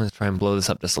 I'm going to try and blow this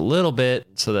up just a little bit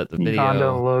so that the video...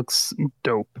 Honda looks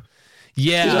dope.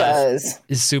 He Yeah, does.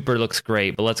 his super looks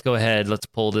great. But let's go ahead. Let's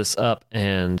pull this up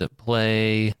and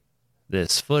play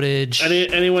this footage.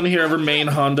 Anyone here ever main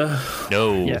Honda?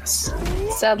 No. Yes.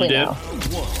 Sadly, You did?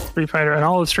 no. Street Fighter and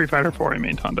all of Street Fighter 4 I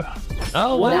made Honda.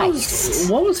 Oh, wow. Nice.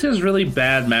 What was his really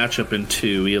bad matchup in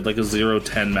 2? He had like a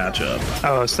 0-10 matchup.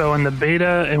 Oh, so in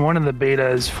one of the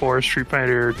betas for Street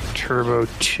Fighter Turbo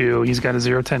 2, he's got a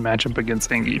 0-10 matchup against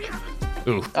Zangief.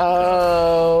 Ooh.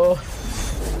 Oh.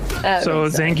 That So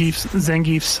makes sense.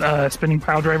 Zangief's spinning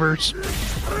pile drivers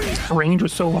range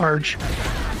was so large,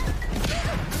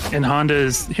 and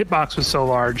Honda's hitbox was so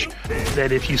large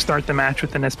that if you start the match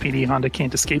with an SPD, Honda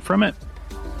can't escape from it.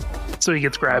 So he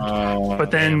gets grabbed. Oh, But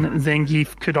then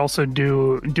Zangief could also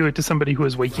do it to somebody who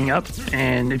is waking up,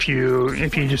 and if you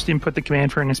just input the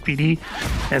command for an SPD,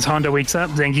 as Honda wakes up,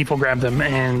 Zangief will grab them,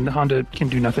 and Honda can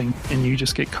do nothing, and you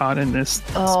just get caught in this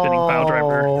spinning pile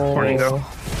driver tornado.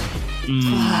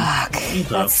 Fuck.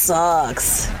 That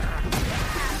sucks.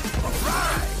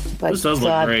 But This does look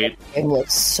God, great. that game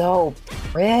looks so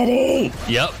pretty.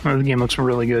 Yep. Oh, the game looks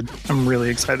really good. I'm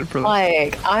really excited for that.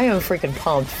 Like, I am freaking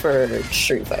pumped for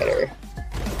Street Fighter.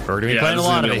 We're going to be playing a this is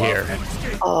lot gonna of be it a lot here. of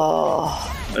fun.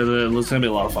 Oh. It's gonna be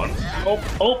a lot of fun.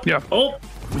 Oh, Yeah. oh.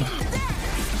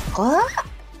 What?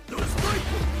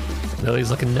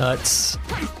 Lily's looking nuts.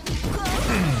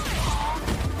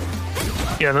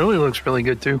 Yeah, Lily looks really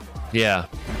good too. Yeah.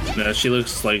 Yeah, she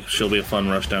looks like she'll be a fun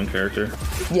rushdown character.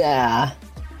 Yeah.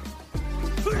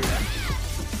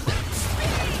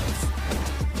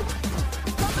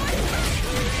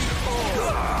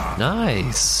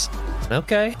 Nice.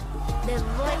 Okay. The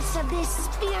voice of this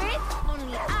spirit,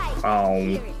 only I Oh.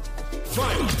 hear it.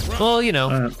 Well, you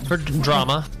know, for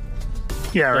drama.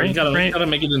 Yeah, right. You gotta, right. gotta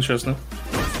make it interesting.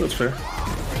 That's fair.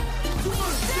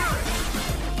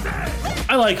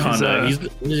 I like Honda.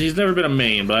 He's never been a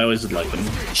main, but I always did like him.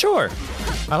 Sure.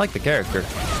 I like the character.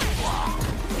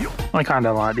 I like Honda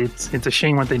a lot. It's a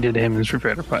shame what they did to him in Street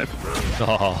Fighter 5.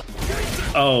 Oh,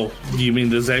 Oh, you mean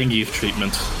the Zangief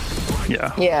treatment?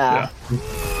 Yeah. Yeah.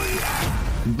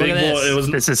 Big at boy. this. It was.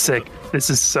 This is sick. This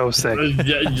is so sick.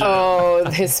 Oh,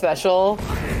 his special.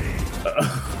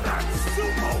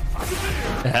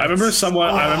 I remember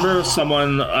someone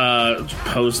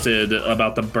posted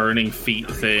about the burning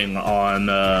feet thing on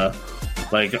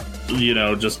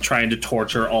just trying to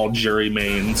torture all jury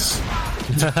mains.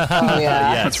 Oh,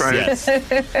 yeah. yes, That's right. Yes.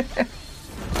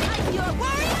 You're a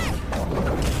warrior? Do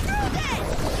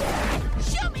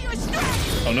this! Show me your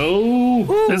strength! Oh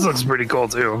no! This looks pretty cool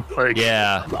too. Like,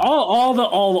 Yeah. All the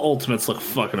ultimates look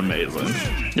fucking amazing.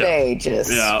 They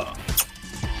just. Yeah.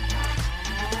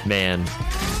 Man.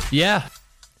 Yeah.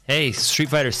 Hey, Street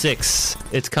Fighter 6.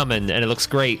 It's coming, and it looks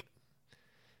great.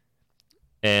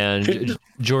 And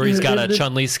Jory's got a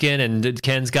Chun-Li skin, and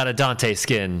Ken's got a Dante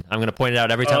skin. I'm going to point it out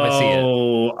every time I see it.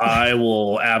 Oh, I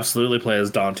will absolutely play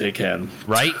as Dante Ken.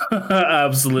 Right?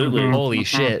 Absolutely. Holy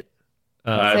shit.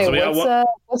 All right, Wait, so we got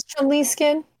what's Chun-Li's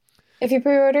skin? If you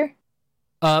pre-order?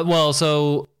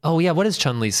 What is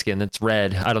Chun-Li's skin? It's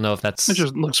red. I don't know if that's... it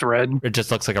just looks red. It just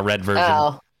looks like a red version.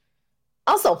 Oh.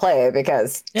 I'll still play it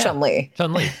because Yeah. Chun-Li.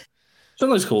 Chun-Li.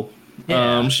 Chun-Li's cool.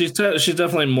 Yeah. She's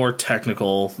definitely more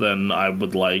technical than I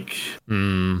would like.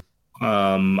 Mm.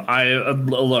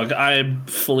 I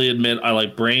fully admit I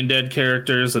like brain dead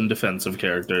characters and defensive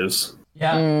characters.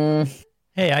 Yeah. Mm,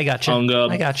 Hey, I got you. Unga,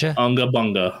 I got you. Unga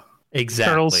bunga.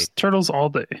 Exactly. Turtles all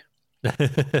day.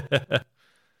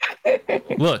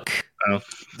 Look,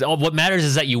 what matters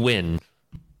is that you win.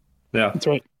 Yeah. That's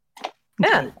right.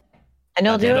 yeah. And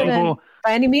he'll do Yeah, it people-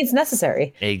 by any means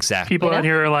necessary. Exactly. People You know? out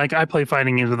here are like, I play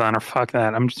fighting games with honor. Fuck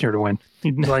that. I'm just here to win.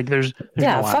 Like, there's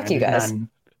Yeah, no fuck honor. you guys.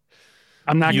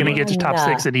 I'm not going to get to top Nah.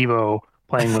 6 at Evo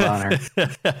playing with honor.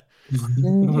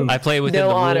 I play within No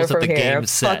the honor rules that from the here. game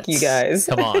sets. Fuck you guys.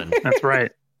 Come on. That's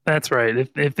right. That's right.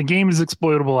 If the game is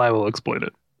exploitable, I will exploit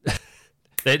it.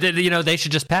 They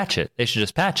should just patch it. They should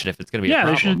just patch it if it's going to be a Yeah,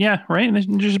 problem. they should. Yeah, right. They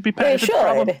should just be They patched. If it's a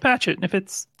problem, should. patch it. If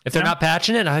it's If they're not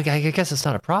patching it, I guess it's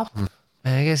not a problem.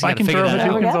 I guess if you I got to can figure throw that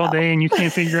out. Hadoukens all day and you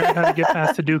can't figure out how to get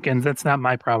past Hadoukens, that's not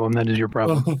my problem. That is your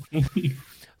problem.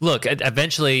 Look,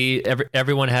 eventually,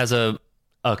 everyone has a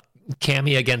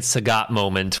Cammy against Sagat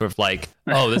moment with like,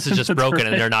 oh, this is just That's broken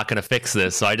right. and they're not going to fix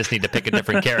this, so I just need to pick a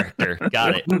different character.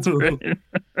 Got it. That's right.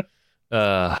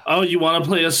 Oh, you want to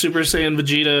play a Super Saiyan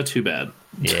Vegeta? Too bad.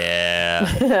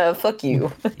 Yeah. Fuck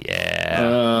you. Yeah.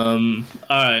 All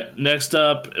right. Next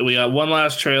up, we got one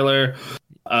last trailer.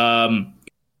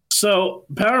 So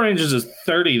Power Rangers is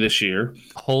 30 this year,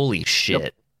 Holy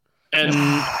shit. and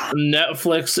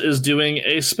Netflix is doing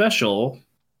a special.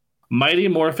 Mighty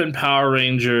Morphin Power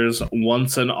Rangers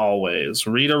Once and Always.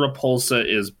 Rita Repulsa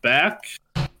is back,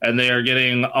 and they are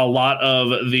getting a lot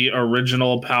of the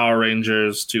original Power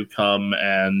Rangers to come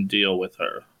and deal with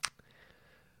her.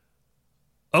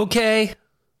 Okay.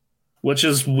 Which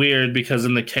is weird because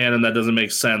in the canon that doesn't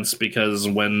make sense, because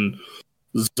when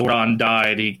Zordon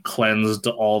died, he cleansed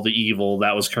all the evil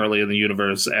that was currently in the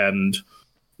universe, and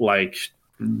like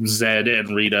Zed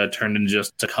and Rita turned into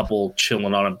just a couple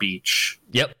chilling on a beach.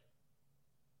 Yep.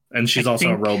 And she's I also a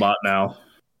think- robot now.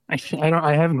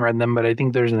 I haven't read them, but I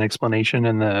think there's an explanation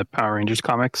in the Power Rangers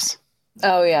comics,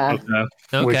 Oh yeah. Okay.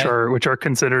 Okay. which are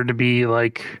considered to be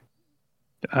like,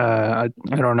 I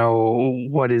don't know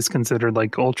what is considered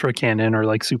like ultra canon or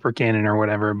like super canon or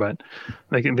whatever, but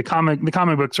like the comic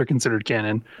books are considered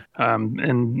canon,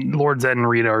 and Lord Zed and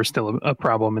Rita are still a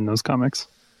problem in those comics.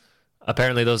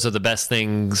 Apparently, those are the best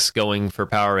things going for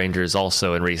Power Rangers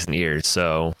also in recent years.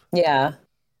 So, Yeah.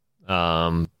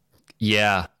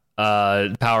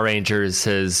 Power Rangers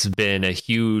has been a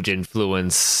huge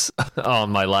influence on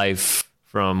my life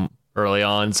from early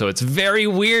on. So it's very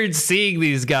weird seeing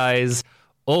these guys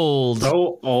old.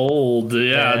 So old.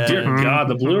 Yeah. Dear Mhm. God,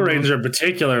 the Blue Ranger in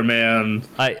particular, man.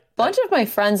 A bunch of my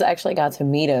friends actually got to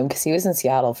meet him because he was in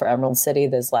Seattle for Emerald City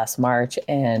this last March,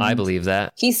 and I believe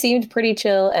that. he seemed pretty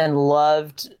chill and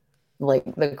loved like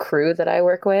the crew that I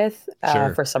work with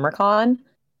Sure. for SummerCon,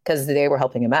 because they were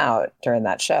helping him out during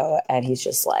that show, and he's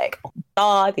just like, oh my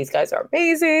God, these guys are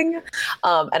amazing.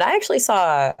 And I actually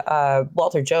saw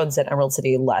Walter Jones at Emerald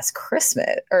City last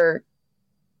Christmas,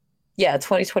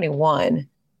 2021,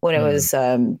 when it was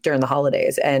during the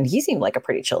holidays, and he seemed like a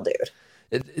pretty chill dude.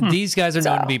 These guys are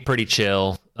known to be pretty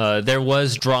chill. There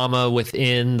was drama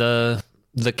within the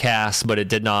cast, but it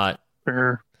did not.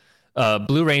 Sure.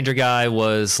 Blue Ranger guy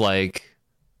was like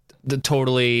the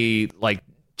totally like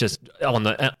just on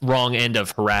the wrong end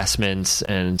of harassment,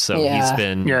 and so he's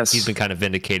been kind of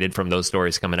vindicated from those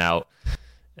stories coming out.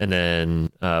 And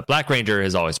then Black Ranger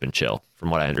has always been chill, from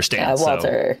what I understand.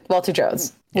 Walter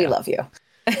Jones, we love you.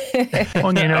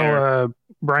 Well,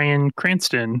 Bryan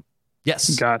Cranston, yes,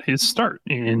 got his start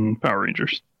in Power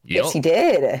Rangers. Yes, he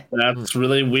did. That's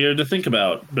really weird to think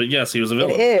about, but yes, he was a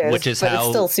villain. It is, which is but how it's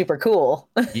still super cool.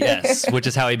 Yes, which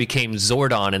is how he became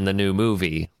Zordon in the new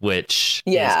movie, which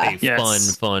is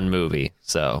a fun movie.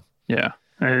 So yeah,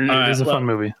 it is a fun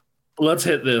movie. Let's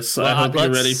hit this. I hope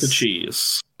you're ready for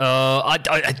cheese.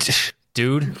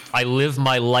 Dude, I live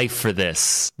my life for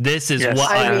this. This is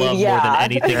what I love more than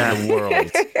anything in the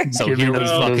world. So here we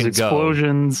fucking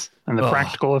explosions and the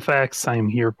practical effects. I'm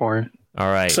here for it. All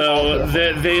right. So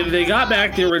they got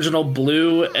back the original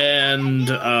Blue and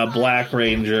Black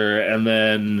Ranger, and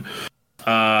then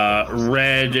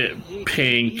Red and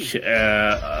Pink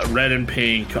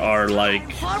are like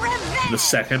the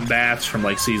second batch from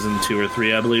like season 2 or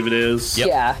 3, I believe it is.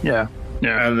 Yep. Yeah.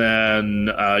 And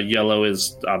then Yellow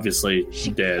is obviously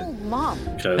dead. Oh,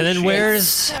 and then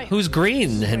who's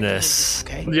green in this?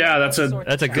 Yeah, that's a good question.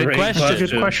 That's a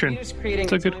good question.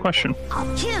 It's a good question. I'll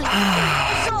kill you.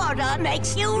 Zorda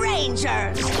makes you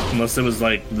Rangers. Unless it was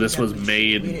like this was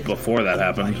made before that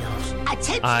happened.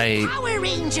 Power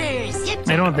Rangers.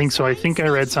 I don't think so. I think I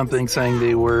read something saying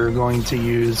they were going to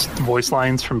use voice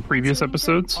lines from previous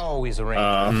episodes. Always a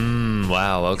Ranger.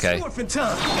 Wow. Okay.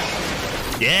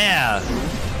 Yeah.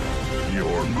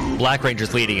 Black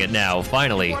Ranger's leading it now.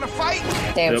 Finally.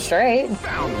 Damn straight.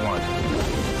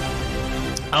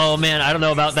 Oh man, I don't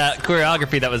know about that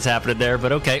choreography that was happening there,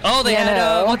 but okay. Oh, they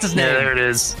had what's his name? Yeah, there it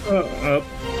is.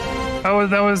 Oh,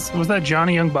 was that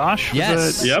Johnny Young Bosch?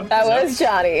 Yes. That was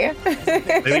Johnny.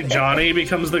 Maybe Johnny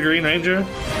becomes the Green Ranger.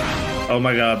 Oh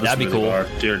my God, that'd be cool.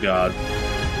 Dear God.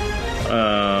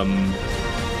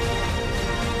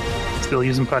 Still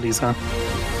using putties, huh?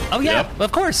 Oh yeah,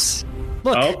 of course.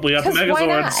 Look. Oh, we got the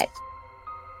Megazords.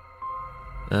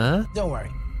 Don't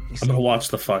worry. I'm gonna watch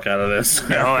the fuck out of this.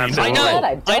 I know.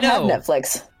 I don't have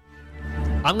Netflix.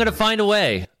 I'm gonna find a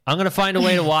way.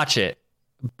 To watch it.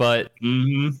 But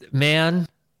man,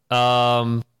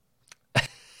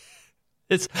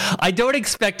 it's. I don't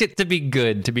expect it to be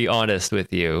good, to be honest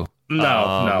with you.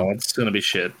 No, it's gonna be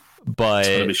shit. But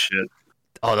it's gonna be shit.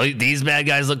 Oh, these bad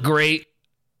guys look great.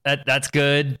 That's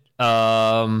good.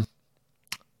 I've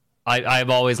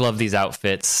always loved these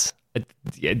outfits.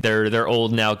 They're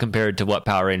old now compared to what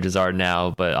Power Rangers are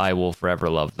now, but I will forever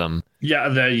love them. Yeah,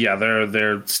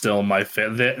 they're still my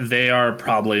favorite. They are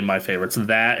probably my favorites.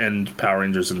 That and Power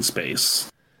Rangers in Space.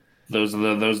 Those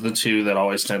are the two that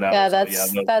always stand out. Yeah,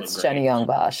 that's Jenny Young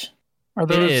Bosch.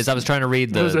 It is. I was trying to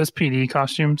read those SPD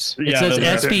costumes. It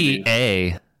says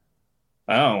SPA.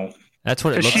 Oh. That's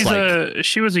what it looks like.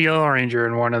 She was a Yellow Ranger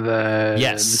in one of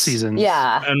the seasons.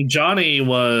 Yeah. And Johnny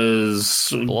was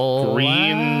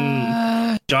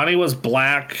green. Johnny was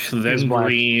black, then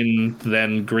green,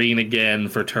 then green again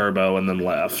for Turbo, and then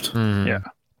left. Yeah.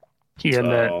 He had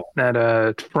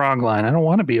that frog line. I don't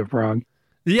want to be a frog.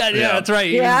 Yeah, that's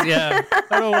right. I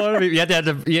don't want to be. You had to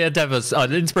have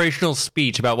an inspirational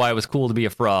speech about why it was cool to be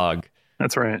a frog.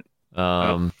 That's right.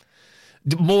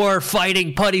 More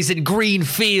fighting putties in green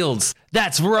fields.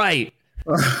 That's right.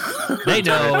 They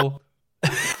know.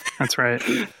 That's right.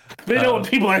 They know what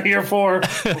people are here for.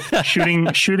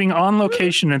 shooting on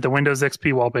location at the Windows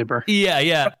XP wallpaper.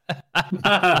 Yeah.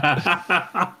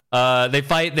 They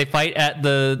fight at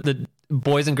the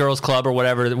Boys and Girls Club or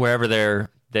wherever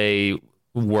they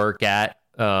work at.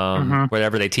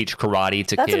 Wherever they teach karate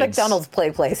to kids. That's a McDonald's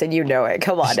play place, and you know it.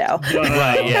 Come on now.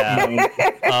 Right? Yeah.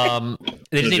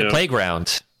 They just need a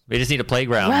playground. They just need a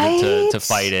playground to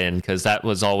fight in, because that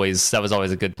was always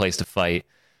a good place to fight.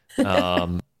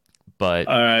 But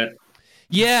all right.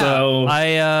 Yeah.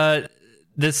 So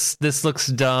this looks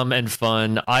dumb and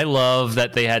fun. I love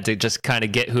that they had to just kind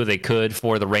of get who they could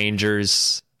for the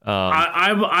Rangers.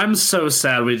 I'm so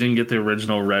sad we didn't get the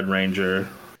original Red Ranger.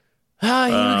 You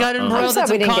got embroiled in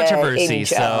some controversy.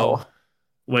 So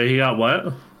wait, he got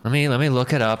what? Let me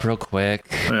look it up real quick.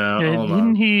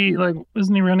 Wasn't he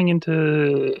running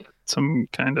into some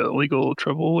kind of legal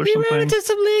trouble or something? He ran into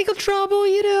some legal trouble,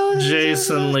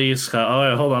 Jason Lee Scott. Oh,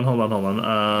 wait, hold on.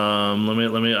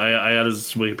 Let me. I had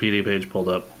his Wikipedia page pulled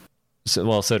up. So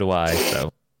do I.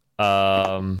 So,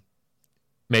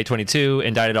 May 22,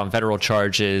 indicted on federal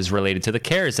charges related to the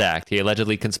CARES Act. He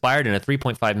allegedly conspired in a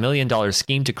 $3.5 million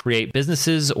scheme to create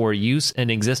businesses or use an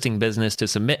existing business to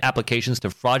submit applications to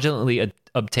fraudulently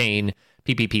obtain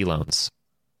PPP loans.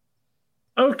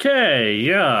 Okay,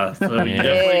 yeah. So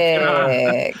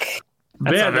Nick.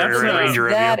 man,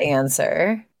 that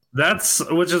answer. That's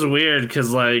which is weird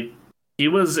because like he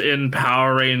was in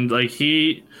Power Rangers,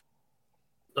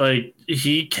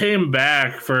 he came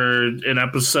back for an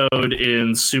episode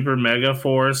in Super Mega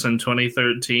Force in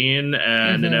 2013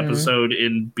 and an episode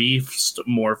in Beast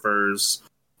Morphers,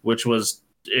 which was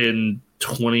in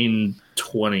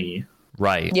 2020.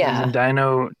 Right. Yeah.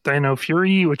 Dino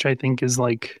Fury, which I think is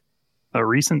like a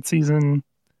recent season.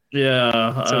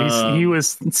 Yeah. So he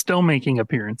was still making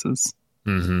appearances.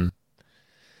 Mm-hmm.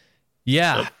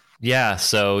 Yeah. Yeah.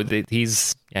 So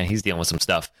he's dealing with some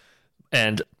stuff.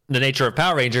 And the nature of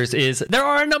Power Rangers is there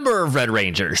are a number of Red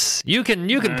Rangers. You can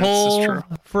pull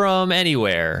from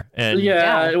anywhere. And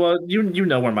well, you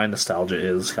know where my nostalgia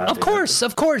is. Of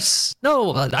course.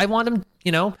 No, I want him.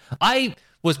 I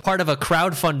was part of a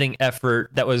crowdfunding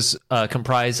effort that was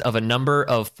comprised of a number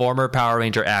of former Power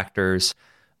Ranger actors.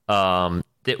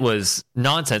 It was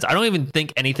nonsense. I don't even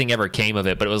think anything ever came of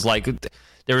it. But it was like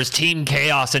there was Team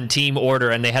Chaos and Team Order,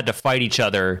 and they had to fight each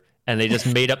other. And they just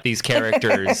made up these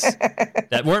characters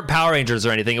that weren't Power Rangers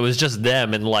or anything. It was just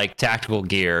them in like tactical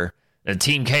gear. And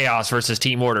Team Chaos versus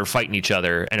Team Order fighting each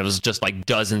other. And it was just like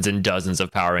dozens and dozens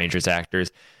of Power Rangers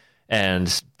actors.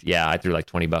 And yeah, I threw like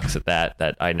 $20 at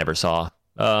that I never saw.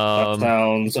 That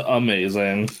sounds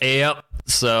amazing. Yep.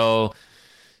 So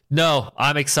no,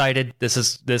 I'm excited.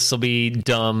 This will be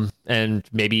dumb and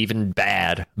maybe even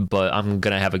bad, but I'm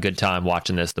going to have a good time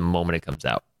watching this the moment it comes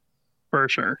out. For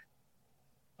sure.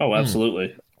 Oh,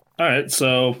 absolutely. All right,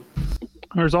 so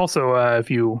there's also, if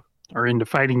you are into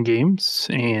fighting games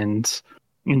and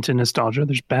into nostalgia,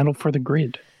 there's Battle for the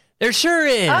Grid. There sure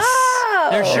is. Oh!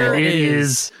 There sure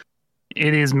is.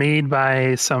 It is made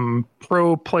by some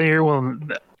pro player. Well,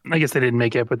 I guess they didn't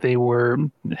make it, but they were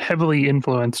heavily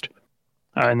influenced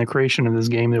in the creation of this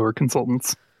game. They were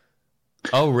consultants.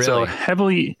 Oh, really? So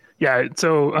heavily, yeah.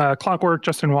 So Clockwork,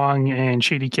 Justin Wong, and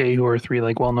Shady K, who are three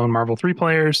like well-known Marvel 3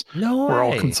 players, were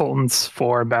all consultants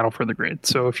for Battle for the Grid.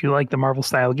 So if you like the Marvel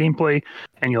style gameplay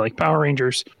and you like Power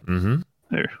Rangers,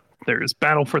 there is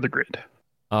Battle for the Grid.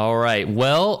 All right.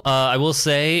 Well, I will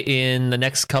say in the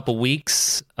next couple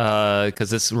weeks, because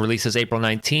this releases April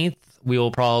 19th, we will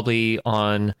probably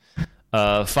on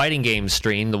Fighting Game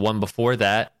stream, the one before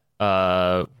that.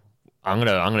 I'm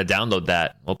gonna download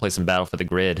that. We'll play some Battle for the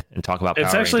Grid and talk about Power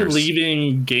Rangers. It's actually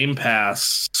leaving Game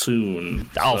Pass soon.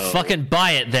 I'll fucking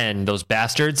buy it then, those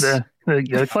bastards. The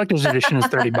collector's edition is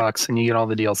 $30, and you get all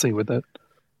the DLC with it.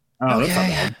 Oh,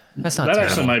 okay. That's not that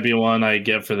terrible. actually might be one I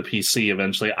get for the PC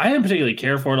eventually. I didn't particularly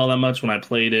care for it all that much when I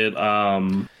played it.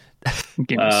 The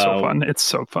game is so fun. It's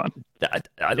so fun.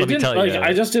 Let me tell you.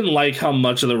 I just didn't like how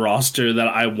much of the roster that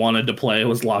I wanted to play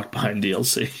was locked behind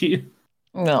DLC.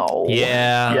 No.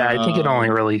 Yeah. I think it only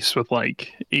released with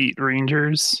like 8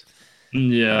 Rangers.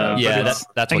 Yeah. That's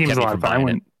what kept me from buying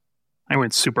it. I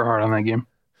went super hard on that game.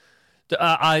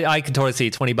 I can totally see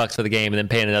 $20 for the game and then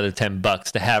paying another $10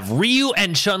 to have Ryu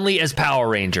and Chun-Li as Power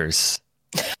Rangers.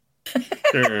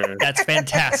 Sure. That's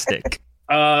fantastic.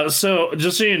 So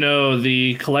just so you know,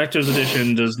 the collector's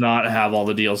edition does not have all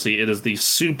the DLC. It is the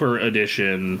super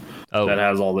edition that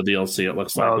has all the DLC. It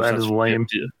looks like. Oh, that is lame.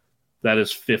 That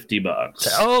is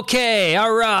 $50. Okay,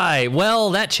 all right. Well,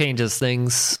 that changes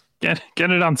things. Get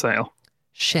it on sale.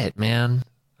 Shit, man.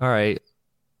 All right.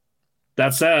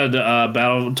 That said,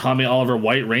 Battle Tommy Oliver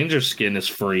White Ranger skin is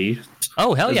free.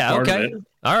 Oh, hell yeah. Okay.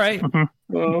 All right.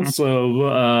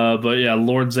 But yeah,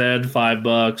 Lord Zed,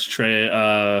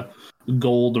 $5.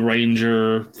 Gold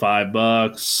Ranger,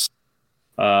 $5.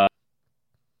 Bunch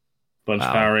of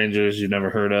Power Rangers you've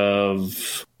never heard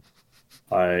of.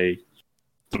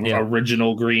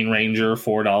 Original Green Ranger,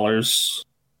 $4.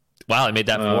 Wow, I made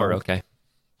that $4. Okay.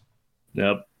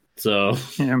 Yep. So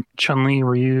Chun-Li,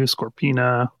 Ryu,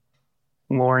 Scorpina,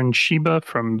 Lauren Shiba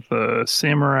from the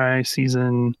Samurai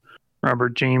season,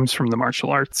 Robert James from the martial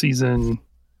arts season,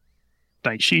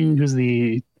 Daishi, who's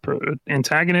the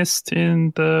antagonist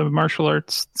in the martial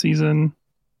arts season.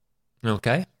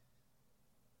 Okay.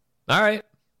 All right.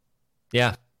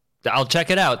 Yeah. I'll check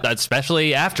it out,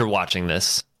 especially after watching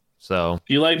this. So if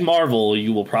you like Marvel,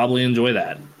 you will probably enjoy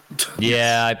that.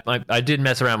 Yeah, I did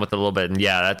mess around with it a little bit, and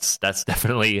yeah, that's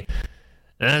definitely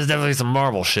some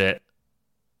Marvel shit.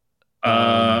 All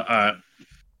right.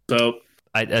 So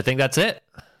I think that's it.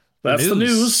 That's the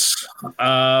news. So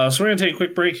we're gonna take a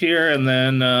quick break here and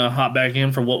then hop back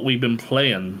in for what we've been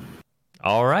playing.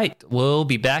 All right, we'll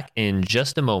be back in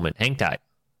just a moment. Hang tight.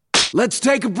 Let's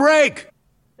take a break.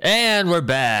 And we're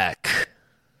back.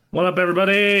 What up,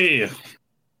 everybody?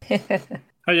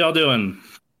 How y'all doing?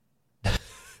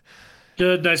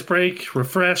 Good, nice break,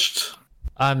 refreshed.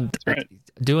 I'm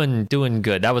doing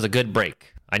good. That was a good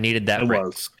break. I needed that break. It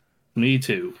was. Me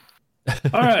too.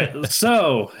 All right,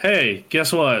 so, hey,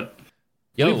 guess what?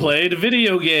 Yo. We played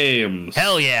video games.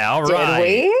 Hell yeah, all right.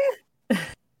 Did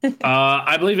we?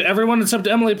 I believe everyone except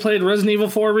Emily played Resident Evil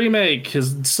 4 Remake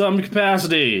in some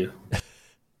capacity.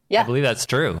 Yeah. I believe that's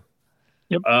true.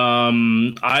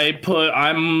 I'm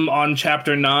on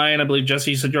chapter 9. I believe, Jesse,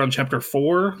 you said you're on chapter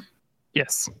 4.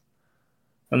 Yes.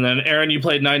 And then Aaron, you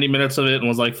played 90 minutes of it and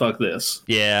was like, fuck this.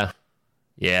 Yeah.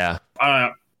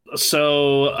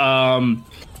 So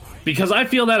because I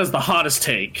feel that is the hottest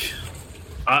take,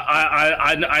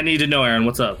 I need to know, Aaron,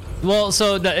 what's up? Well,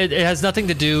 so it has nothing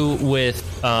to do with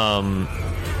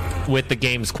the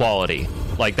game's quality.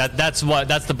 Like that's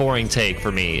the boring take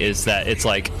for me, is that it's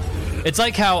like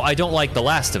how I don't like The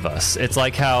Last of Us. It's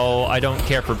like how I don't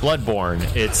care for Bloodborne.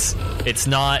 It's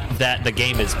not that the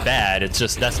game is bad. It's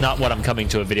just that's not what I'm coming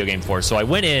to a video game for. So I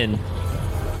went in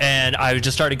and I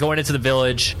just started going into the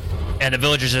village, and the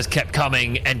villagers just kept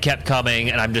coming, and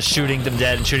I'm just shooting them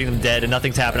dead, and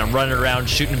nothing's happening. I'm running around,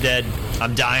 shooting them dead.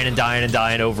 I'm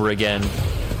dying over again.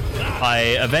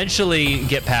 I eventually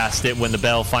get past it when the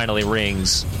bell finally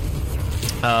rings.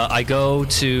 I go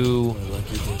to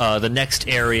the next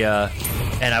area,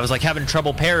 and I was like having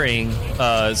trouble parrying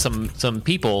some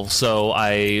people, so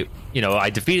I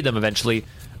defeated them eventually.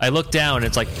 I look down, and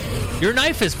it's like, your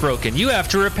knife is broken, you have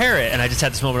to repair it. And I just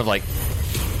had this moment of like,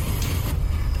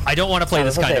 I don't want to play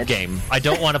this kind of game. I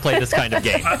don't want to play this kind of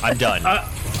game. I'm done.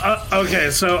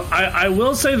 Okay, so I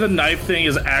will say the knife thing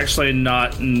is actually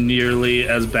not nearly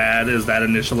as bad as that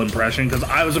initial impression, because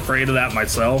I was afraid of that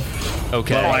myself.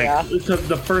 Okay. But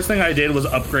the first thing I did was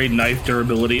upgrade knife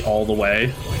durability all the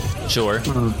way. Sure.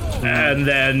 And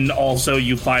then also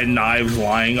you find knives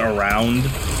lying around.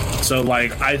 So,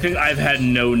 like, I think I've had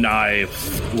no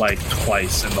knife, like,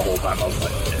 twice in the whole time I was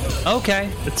playing it. Okay.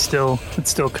 It's still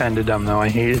kind of dumb, though. I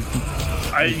hate it.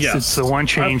 It's the one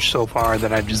change so far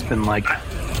that I've just been like,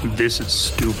 this is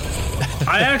stupid.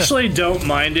 I actually don't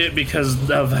mind it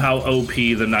because of how OP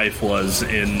the knife was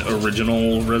in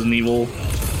original Resident Evil.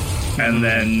 And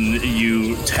then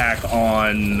you tack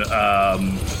on the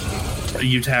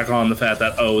fact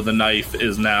that, the knife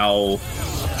is now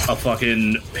a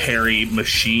fucking parry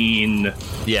machine.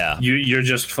 Yeah. You're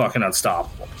just fucking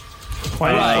unstoppable.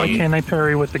 Why can't I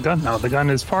parry with the gun now? The gun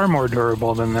is far more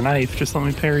durable than the knife. Just let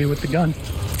me parry with the gun.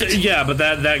 Yeah, but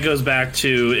that goes back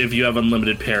to, if you have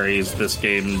unlimited parries, this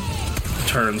game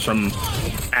turns from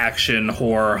action,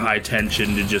 horror, high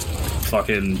tension to just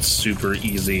fucking super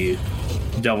easy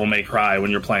Devil May Cry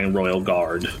when you're playing Royal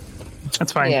Guard.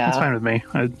 That's fine. Yeah. That's fine with me.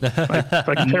 If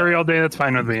I can parry all day, that's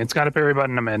fine with me. It's got a parry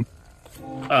button, I'm in.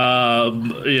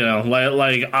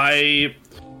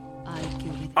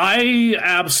 I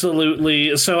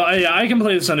absolutely. So I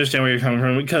completely understand where you're coming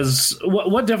from, because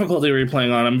what difficulty were you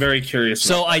playing on? I'm very curious.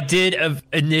 So I did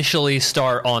initially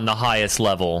start on the highest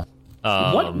level.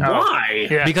 What? Why?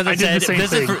 Yeah, because it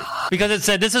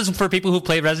said this is for people who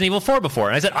played Resident Evil 4 before,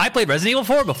 and I said I played Resident Evil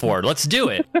 4 before. Let's do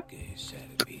it.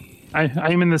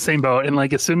 I'm in the same boat, and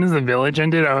like as soon as the village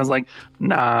ended, I was like,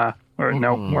 nah, or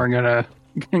no, we're gonna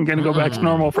go back to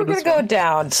normal for this. We're gonna go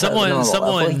down. Someone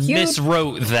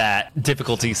miswrote that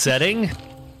difficulty setting.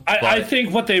 I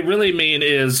think what they really mean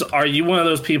is, are you one of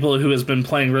those people who has been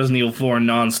playing Resident Evil 4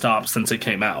 nonstop since it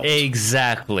came out?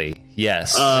 Exactly.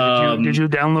 Yes. Did you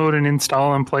download and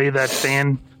install and play that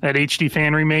HD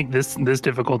fan remake? This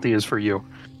difficulty is for you.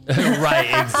 Right.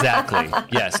 Exactly.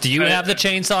 Yes. Do you have the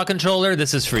chainsaw controller?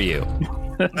 This is for you.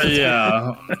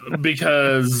 Yeah,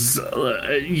 because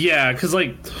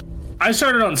like, I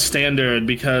started on standard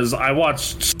because I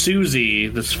watched Susie,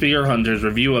 the Sphere Hunter's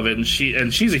review of it, and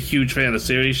she's a huge fan of the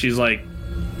series. She's like,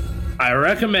 I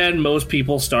recommend most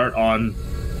people start on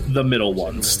the middle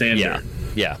one, standard.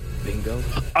 Yeah. Bingo.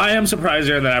 I am surprised,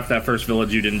 Aaron, that after that first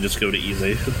village you didn't just go to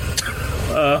easy.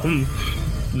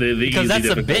 Because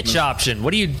that's the bitch option.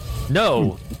 What do you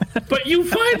know? But you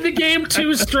find the game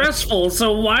too stressful,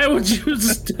 so why would you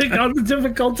stick on the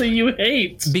difficulty you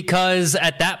hate? Because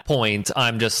at that point,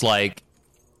 I'm just like,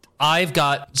 I've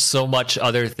got so much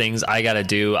other things I gotta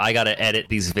do. I gotta edit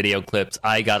these video clips.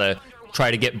 I gotta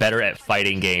try to get better at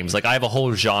fighting games. Like, I have a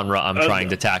whole genre I'm trying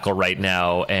to tackle right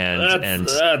now, and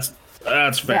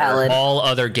that's fair. Valid. All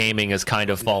other gaming is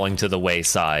kind of falling to the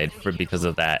wayside because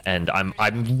of that, and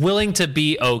I'm willing to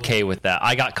be okay with that.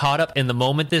 I got caught up in the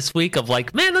moment this week of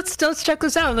like, man, let's check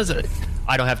this out.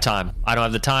 I don't have time. I don't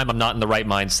have the time. I'm not in the right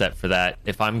mindset for that.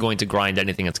 If I'm going to grind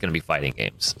anything, it's going to be fighting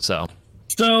games. So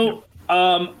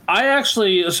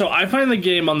I find the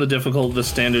game on the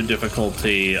standard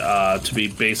difficulty to be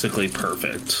basically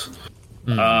perfect.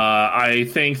 I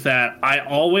think that I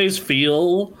always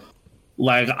feel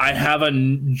like I have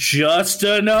just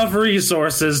enough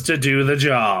resources to do the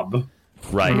job.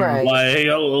 Right. I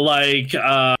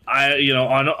on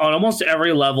almost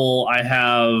every level I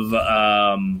have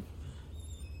on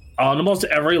almost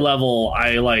every level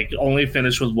I like only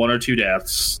finish with 1 or 2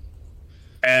 deaths,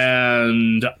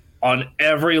 and on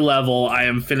every level I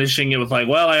am finishing it with like,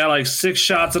 well, I got like 6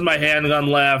 shots in my handgun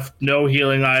left, no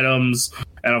healing items,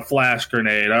 and a flash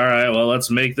grenade. All right, well, let's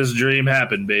make this dream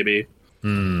happen, baby.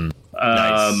 Nice.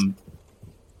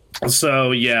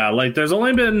 So yeah, like there's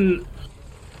only been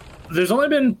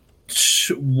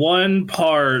one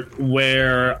part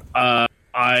where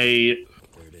I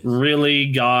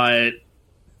really got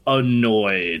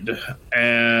annoyed,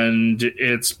 and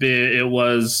it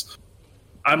was,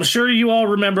 I'm sure you all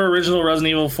remember original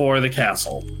Resident Evil 4, the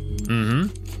castle.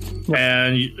 Mm-hmm.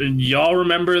 And y'all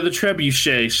remember the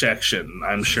trebuchet section,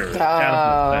 I'm sure.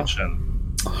 Catapult section.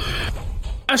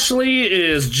 Ashley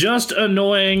is just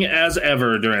annoying as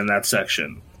ever during that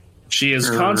section. She is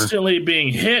constantly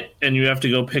being hit, and you have to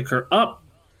go pick her up.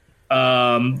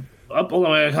 Hold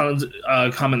on, I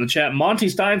comment in the chat. Monty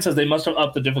Stein says they must have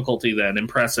upped the difficulty then.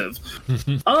 Impressive.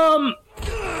 I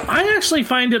actually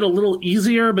find it a little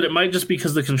easier, but it might just be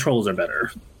because the controls are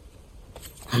better.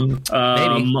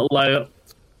 I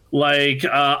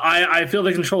feel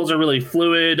the controls are really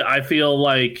fluid. I feel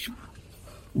like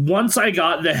once I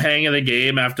got the hang of the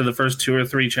game after the first 2 or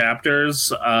 3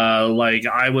 chapters,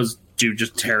 I was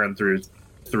just tearing through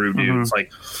dudes,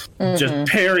 like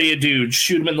just parry a dude,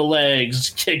 shoot him in the legs,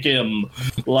 kick him,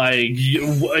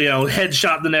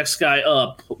 headshot the next guy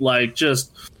up,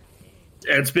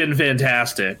 it's been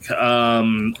fantastic.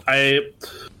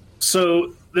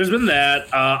 So there's been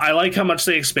that. I like how much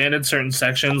they expanded certain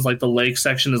sections, like the lake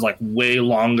section is like way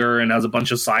longer and has a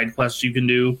bunch of side quests you can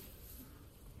do.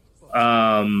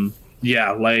 The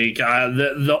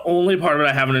only part of it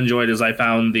I haven't enjoyed is I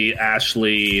found the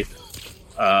Ashley,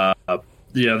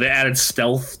 they added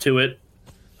stealth to it.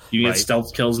 You can get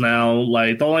stealth kills now.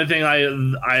 Like, the only thing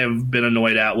I have been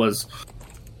annoyed at was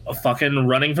fucking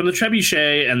running from the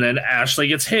trebuchet, and then Ashley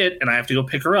gets hit, and I have to go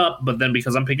pick her up, but then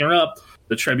because I'm picking her up,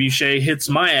 the trebuchet hits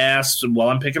my ass while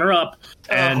I'm picking her up,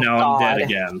 and now I'm dead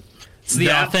again. It's the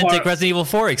authentic Resident Evil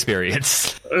 4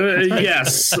 experience.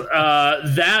 Yes.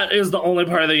 That is the only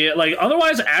part of the game. Like,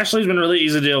 otherwise, Ashley's been really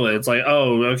easy to deal with. It's like,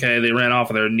 oh, okay, they ran off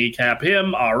with her, kneecap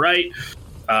him, all right.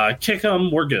 Kick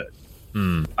him, we're good.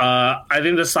 I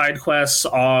think the side quests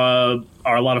are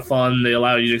a lot of fun. They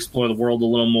allow you to explore the world a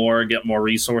little more, get more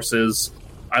resources.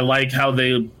 I like how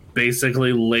they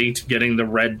basically linked getting the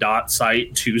red dot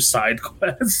site to side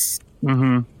quests.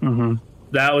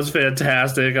 That was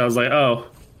fantastic. I was like, oh,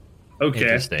 okay.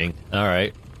 Interesting. All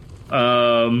right.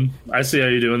 I see how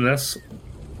you're doing this.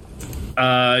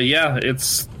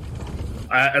 It's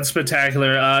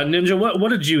spectacular. Ninja, what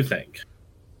did you think?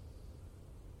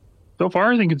 So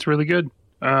far, I think it's really good.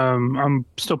 I'm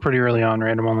still pretty early on,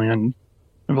 right? I've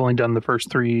only done the first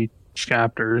 3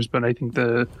 chapters, but I think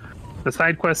the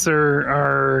side quests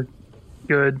are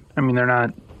good. I mean, they're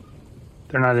not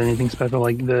anything special.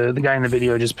 Like the guy in the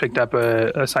video just picked up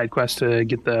a side quest to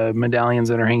get the medallions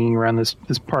that are hanging around this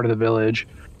part of the village.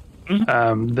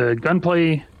 The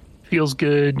gunplay feels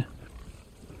good.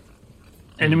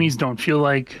 Enemies don't feel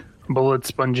like bullet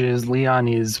sponges. Leon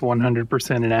is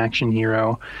 100% an action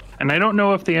hero. And I don't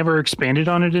know if they ever expanded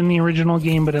on it in the original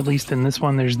game, but at least in this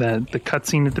one, there's the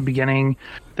cutscene at the beginning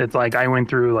that's like, I went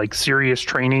through like serious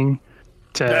training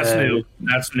to...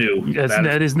 That's new.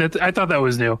 I thought that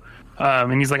was new.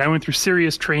 And he's like, I went through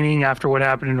serious training after what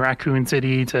happened in Raccoon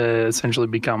City to essentially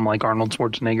become like Arnold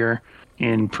Schwarzenegger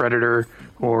in Predator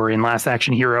or in Last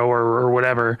Action Hero or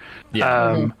whatever.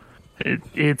 Yeah.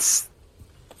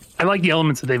 I like the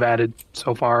elements that they've added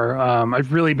so far.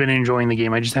 I've really been enjoying the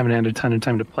game. I just haven't had a ton of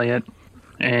time to play it.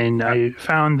 And I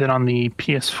found that on the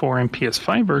PS4 and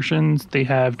PS5 versions, they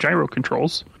have gyro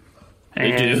controls.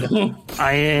 They do. You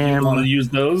want to use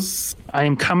those? I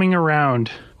am coming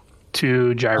around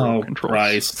to gyro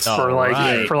controls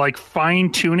for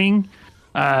fine tuning.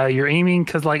 You're aiming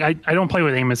because I don't play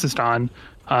with aim assist on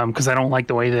because I don't like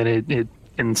the way that it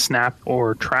can snap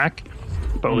or track.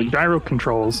 But with gyro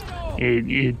controls,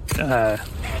 I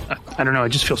don't know, it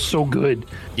just feels so good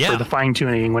for the fine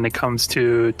tuning when it comes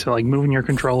to like moving your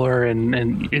controller, and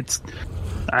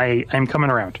I'm coming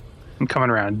around. I'm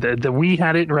coming around. The Wii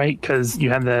had it right because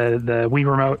you had the Wii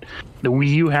remote. The Wii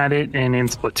U had it, and in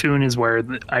Splatoon is where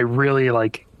I really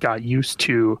got used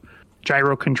to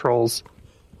gyro controls.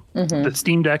 Mm-hmm. The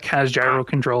Steam Deck has gyro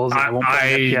controls. I won't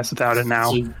play FPS without it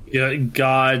now.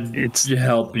 God, it's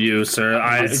help you, sir.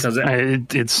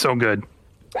 It's so good.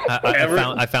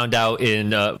 I found out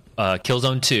in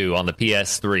Killzone 2 on the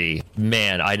PS3.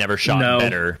 Man, I never shot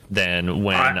better than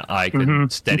when I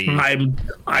could steady.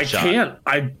 I can't.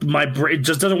 My brain it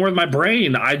just doesn't work with my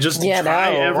brain. I just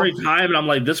try every time, and I'm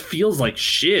like, this feels like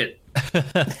shit.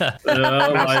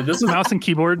 This is mouse and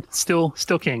keyboard still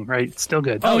king, right? Still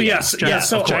good. Oh yes.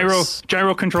 So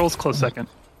gyro controls close second.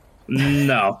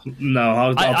 No.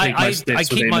 I'll take my sticks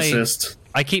with aim assist.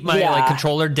 I keep my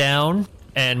controller down.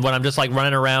 And when I'm just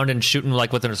running around and shooting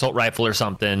with an assault rifle or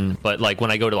something, but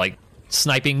when I go to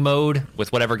sniping mode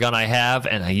with whatever gun I have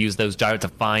and I use those gyros to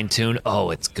fine tune,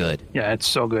 it's good. Yeah, it's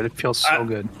so good. It feels so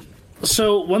good.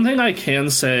 So one thing I can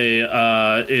say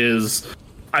is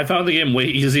I found the game way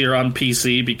easier on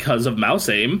PC because of mouse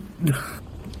aim.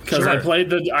 Because I played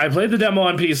the demo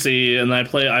on PC and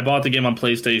I bought the game on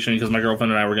PlayStation because my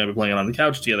girlfriend and I were going to be playing it on the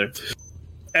couch together.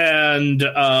 And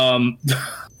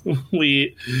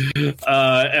we man,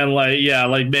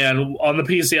 on the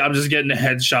PC I'm just getting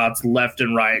headshots left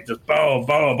and right, just boom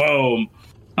boom boom.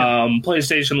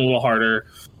 PlayStation a little harder.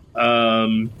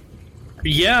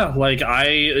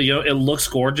 It looks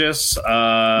gorgeous.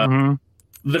 The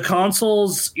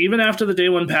consoles, even after the day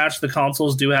one patch, the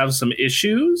consoles do have some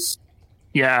issues.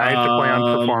 Yeah, I have to play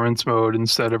on performance mode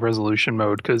instead of resolution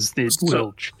mode because it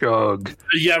will chug.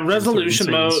 Yeah,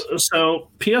 resolution mode. So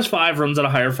PS5 runs at a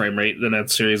higher frame rate than at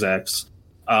Series X.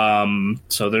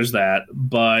 So there's that.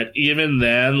 But even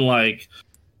then,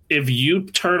 if you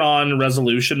turn on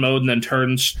resolution mode and then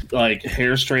turn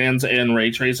hair strands and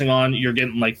ray tracing on, you're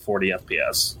getting 40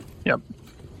 FPS. Yep.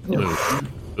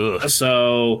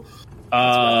 So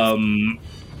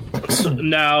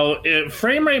now,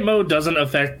 frame rate mode doesn't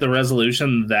affect the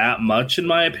resolution that much, in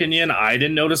my opinion. I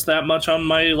didn't notice that much on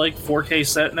my 4K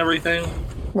set and everything.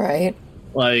 Right.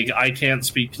 I can't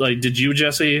speak. Did you,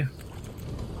 Jesse?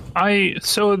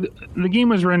 The game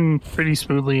was running pretty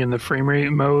smoothly in the frame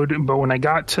rate mode, but when I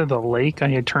got to the lake, I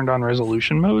had turned on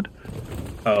resolution mode,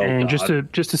 just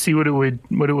to see what it would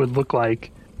look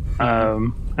like.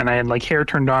 And I had hair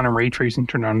turned on and ray tracing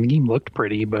turned on. The game looked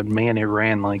pretty, but man, it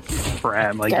ran like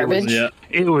crap.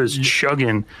 It was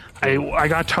chugging. I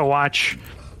got to watch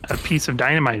a piece of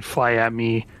dynamite fly at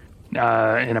me in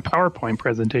a PowerPoint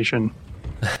presentation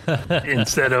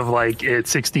instead of at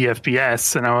 60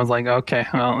 FPS, and I was like, okay,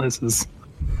 well, this is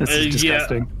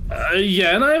disgusting.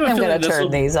 And I'm gonna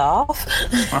turn these off.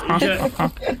 I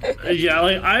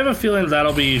have a feeling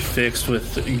that'll be fixed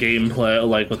with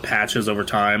gameplay, with patches over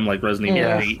time, like Resident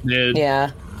Evil 8 did.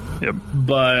 Yeah. Yep.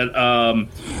 But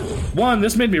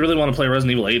this made me really want to play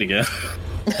Resident Evil 8 again.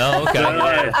 Oh, okay.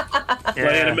 I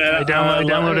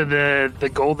downloaded the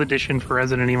gold edition for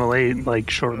Resident Evil 8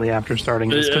 shortly after starting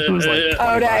this. It was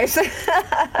oh, nice.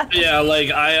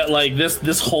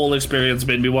 This whole experience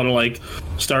made me want to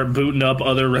start booting up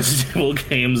other Resident Evil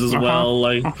games as well.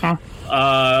 They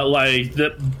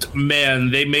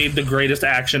made the greatest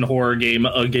action horror game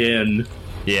again.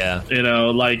 Yeah,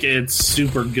 it's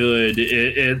super good.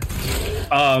 And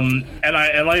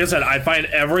like I said, I find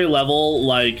every level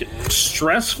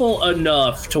stressful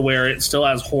enough to where it still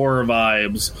has horror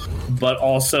vibes, but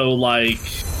also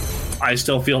I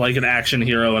still feel like an action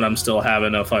hero, and I'm still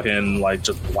having a fucking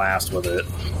just blast with it.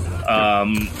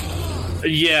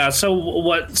 So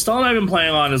what Stall and I have been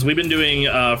playing on is we've been doing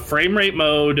frame rate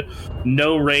mode,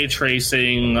 no ray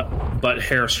tracing, but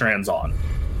hair strands on.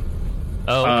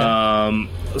 Oh, okay.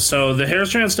 So the hair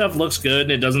strand stuff looks good,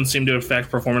 and it doesn't seem to affect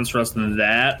performance for us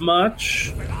that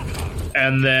much.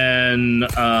 And then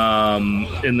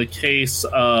in the case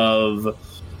of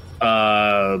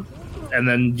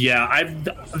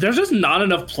there's just not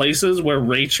enough places where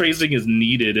ray tracing is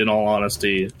needed, in all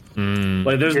honesty.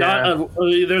 There's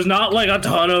not a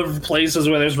ton of places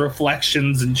where there's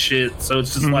reflections and shit, so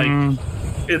it's just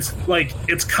it's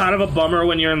kind of a bummer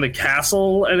when you're in the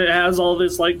castle and it has all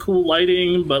this cool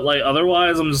lighting, but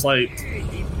otherwise I'm just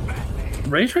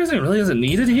ray tracing really isn't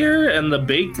needed here, and the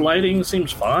baked lighting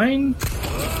seems fine.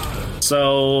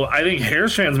 So I think hair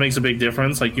strands makes a big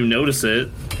difference. You notice it,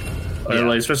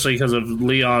 especially because of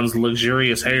Leon's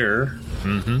luxurious hair.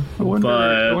 I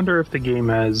wonder if the game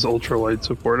has ultralight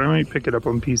support. I might pick it up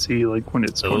on PC when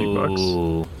it's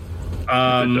 $20. If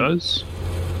it does.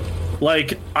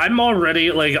 I'm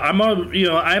already I'm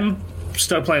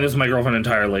stuck playing this with my girlfriend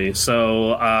entirely,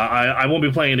 so I won't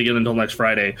be playing it again until next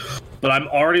Friday. But I'm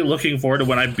already looking forward to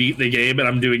when I beat the game and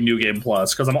I'm doing New Game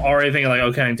Plus, because I'm already thinking like,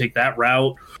 okay, I can take that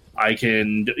route. I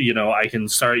can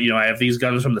start. I have these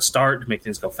guns from the start to make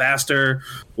things go faster.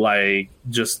 Like,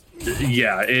 just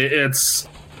it's.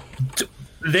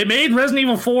 They made Resident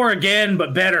Evil 4 again,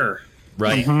 but better.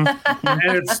 Right. And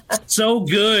it's so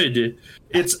good.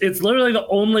 It's literally the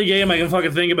only game I can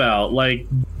fucking think about. Like,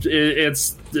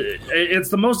 it's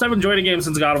the most I've enjoyed a game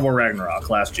since God of War Ragnarok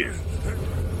last year.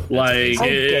 Like,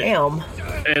 damn.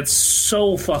 It's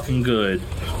so fucking good.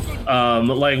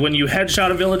 Like when you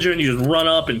headshot a villager and you just run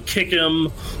up and kick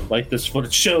him, like this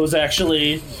footage shows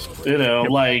actually.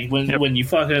 Like when you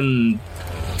fucking.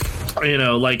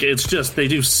 Like it's just they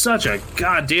do such a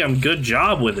goddamn good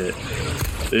job with it.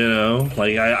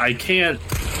 Like I can't.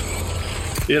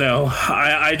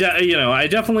 I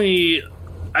definitely.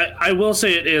 I will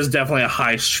say it is definitely a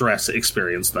high stress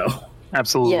experience though.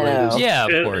 Absolutely. Yeah,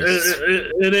 of course.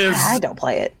 It is. I don't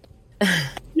play it.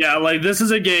 Yeah, like this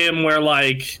is a game where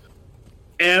like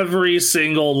every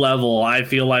single level I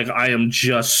feel like I am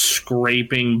just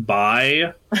scraping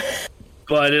by.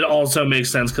 But it also makes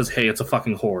sense because, hey, it's a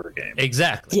fucking horror game.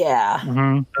 Exactly. Yeah.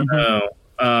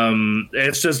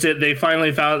 It's just they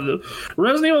finally found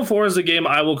Resident Evil 4 is a game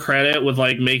I will credit with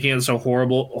like making it so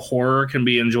horror can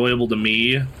be enjoyable to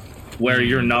me, where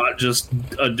you're not just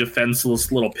a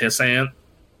defenseless little pissant.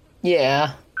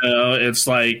 Yeah. It's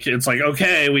like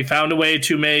okay, we found a way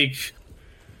to make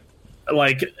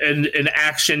like an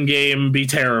action game be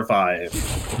terrifying,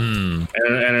 and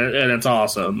it's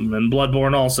awesome. And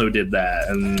Bloodborne also did that,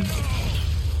 and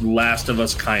Last of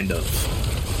Us kind of.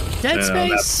 Dead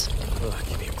Space.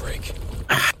 Give me a break.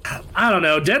 I don't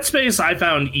know. Dead Space I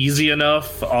found easy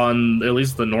enough on at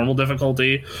least the normal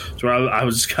difficulty, so I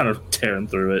was just kind of tearing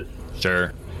through it.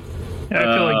 Sure. Yeah,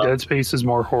 I feel like Dead Space is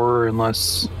more horror and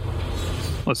less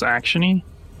actiony.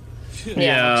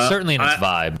 Yeah, certainly in its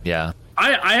vibe. Yeah.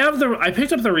 I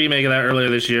picked up the remake of that earlier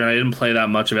this year, and I didn't play that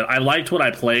much of it. I liked what I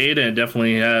played, and it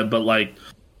definitely had, but like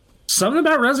something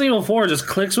about Resident Evil 4 just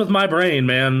clicks with my brain,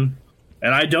 man,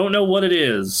 and I don't know what it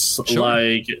is. Sure.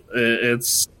 Like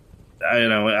it's,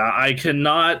 I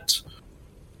cannot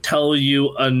tell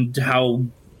you how,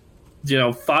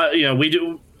 we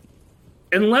do.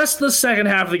 Unless the second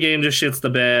half of the game just shits the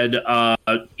bed,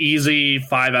 easy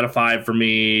 5 out of 5 for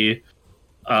me.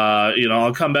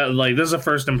 I'll come back. Like, this is a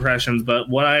first impressions, but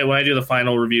when I do the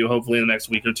final review, hopefully in the next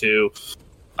week or two,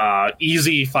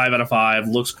 easy 5 out of 5.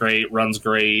 Looks great, runs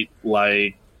great,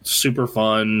 like super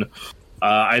fun.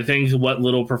 I think what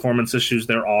little performance issues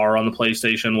there are on the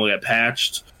PlayStation will get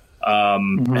patched,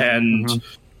 and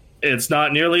it's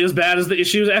not nearly as bad as the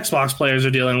issues Xbox players are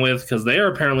dealing with, because they are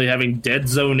apparently having dead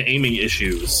zone aiming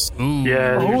issues. Ooh.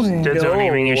 Yeah, there's dead zone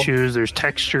aiming issues. There's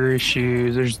texture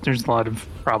issues. There's a lot of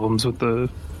problems with the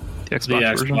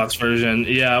Xbox version.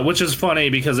 Yeah, which is funny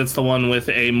because it's the one with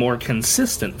a more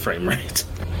consistent frame rate.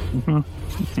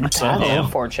 That's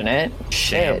unfortunate.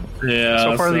 Shit. Yeah.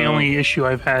 So far, the only issue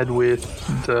I've had with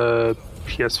the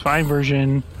PS5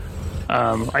 version,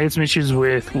 I had some issues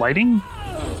with lighting.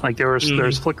 Like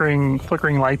there's flickering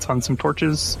lights on some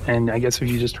torches, and I guess if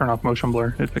you just turn off motion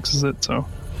blur, it fixes it. So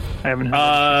I haven't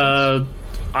had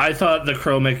I thought the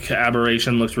chromic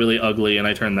aberration looked really ugly, and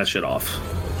I turned that shit off.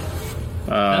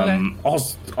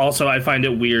 Also, I find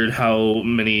it weird how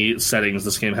many settings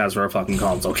this game has for a fucking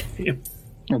console game.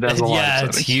 That's a lot of Yeah,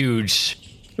 it's settings. huge.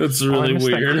 It's really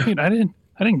weird. I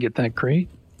didn't get that great.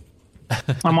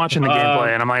 I'm watching the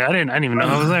gameplay and I'm like, I didn't even know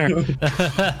I was there.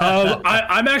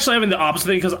 I'm actually having the opposite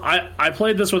thing, because I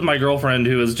played this with my girlfriend,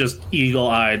 who is just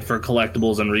eagle-eyed for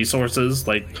collectibles and resources.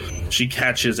 Like, she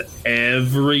catches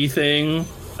everything.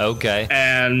 Okay.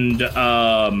 And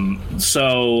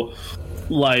so,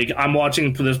 like, I'm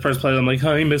watching this person play. I'm like,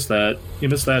 oh, he missed that. He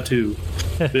missed that too.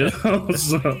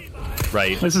 So,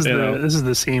 Right. This is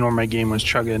the scene where my game was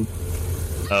chugging.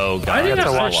 Oh god, I that's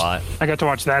a watch- lot. I got to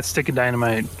watch that stick of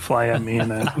dynamite fly at me in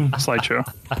that slideshow.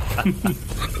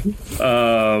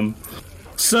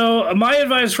 So my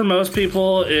advice for most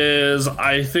people is,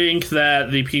 I think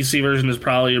that the PC version is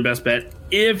probably your best bet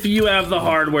if you have the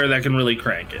hardware that can really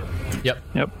crank it. Yep.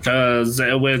 Because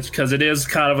it is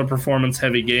kind of a performance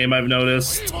heavy game, I've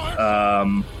noticed.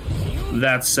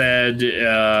 That said,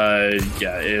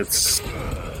 it's.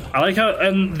 I like how,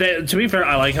 and to be fair,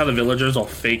 I like how the villagers will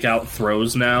fake out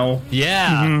throws now.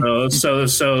 Yeah.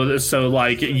 So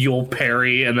like you'll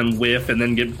parry and then whiff and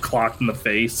then get clocked in the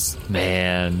face.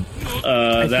 Man.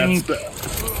 I think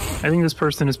this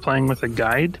person is playing with a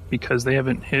guide because they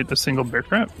haven't hit a single bear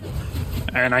trap,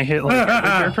 and I hit like every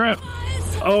bear trap.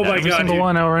 Oh my Every god, single dude.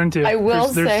 one I'll run into. I will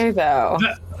say though,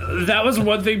 That was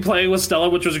one thing playing with Stella,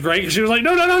 which was great. She was like,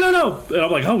 no. And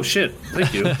I'm like, oh shit,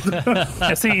 thank you.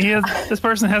 Yeah, see, this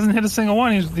person hasn't hit a single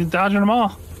one. He's dodging them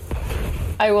all.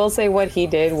 I will say what he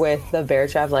did with the bear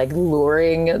trap, like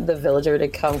luring the villager to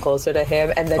come closer to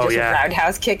him, and then just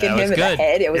roundhouse kicking That was him in the good.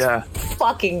 head. It was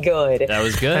fucking good. That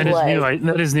was good. That is Like,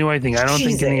 new. That is new. I think. I don't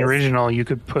think in the Jesus. original you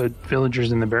could put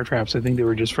villagers in the bear traps. I think they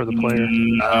were just for the player.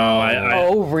 No,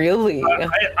 Oh, really?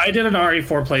 I did an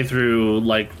RE4 playthrough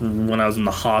like when I was in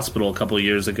the hospital a couple of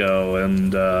years ago,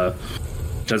 and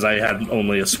because I had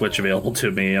only a Switch available to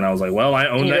me, and I was like, well, I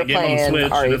own You were that game on the playing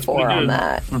Switch. and it's pretty RE4 on good.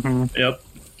 that. Yep.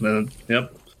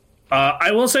 Yep. I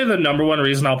will say the number one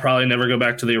reason I'll probably never go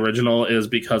back to the original is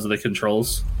because of the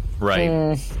controls.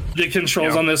 Right. The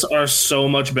controls on this are so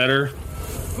much better.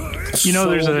 You know,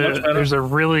 So much better. there's a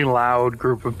really loud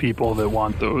group of people that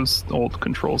want those old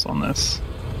controls on this.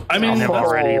 I mean, And Oh.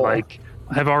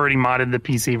 have already modded the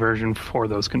PC version for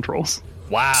those controls.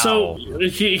 Wow. so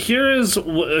here is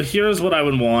what I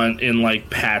would want in like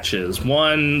patches.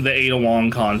 One, the Ada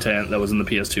Wong content that was in the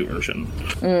PS2 version,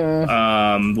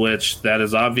 which that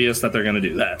is obvious that they're going to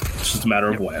do that. It's just a matter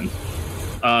of when.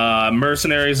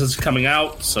 Mercenaries is coming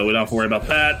out, so we don't have to worry about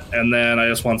that. And then I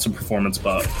just want some performance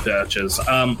buff patches.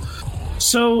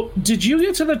 So did you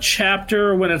get to the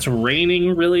chapter when it's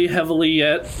raining really heavily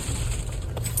yet?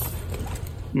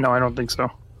 No, I don't think so.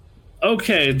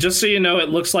 Okay, just so you know, it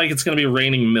looks like it's going to be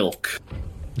raining milk.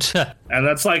 And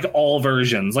that's like all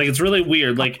versions. Like, it's really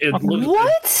weird. Like, it looks.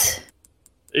 What?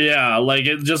 Yeah, like,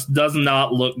 it just does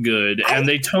not look good. And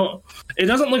they don't. It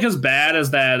doesn't look as bad as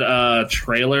that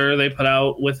trailer they put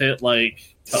out with it, like,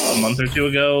 a month or two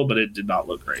ago, but it did not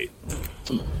look great.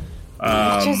 It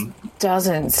just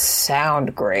doesn't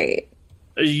sound great.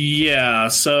 Yeah,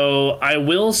 so I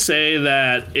will say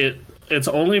that it's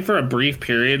only for a brief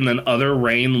period, and then other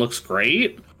rain looks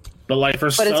great. But like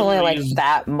But it's only like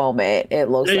that moment. It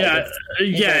looks like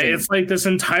it's like this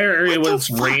entire area What where the it's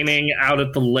fuck? raining out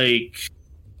at the lake,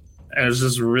 and it's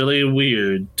just really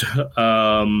weird.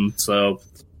 So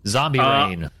Zombie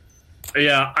rain.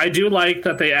 yeah, I do like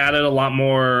that they added a lot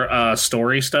more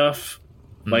story stuff,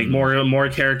 like more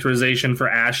characterization for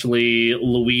Ashley.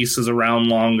 Luis is around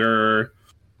longer.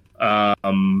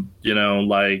 You know,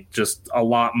 like just a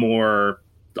lot more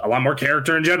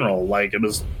character in general. Like, it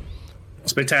was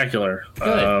spectacular.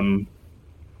 Good.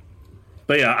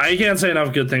 But yeah, I can't say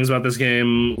enough good things about this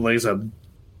game. Like I said,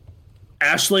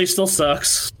 Ashley still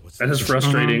sucks and is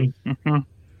frustrating.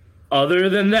 Other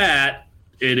than that,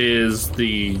 it is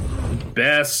the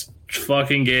best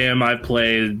fucking game I've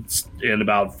played in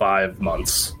about 5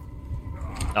 months.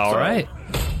 All right.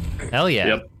 Hell yeah.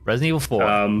 Yep. Resident Evil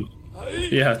 4.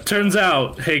 Yeah, turns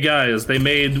out, hey guys, they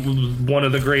made one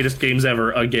of the greatest games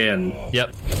ever again.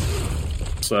 Yep.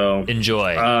 So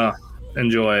Enjoy.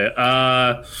 enjoy.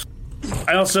 I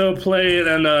also played,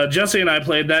 and Jesse and I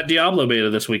played that Diablo beta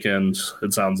this weekend.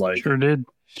 It sounds like Sure did.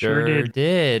 sure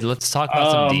did. Let's talk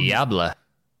about some Diablo.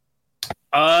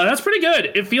 that's pretty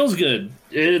good. It feels good.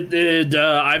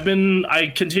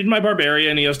 I continued my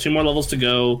barbarian. He has 2 more levels to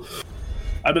go.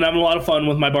 I've been having a lot of fun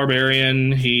with my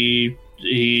barbarian.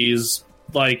 He's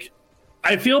like,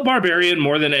 I feel barbarian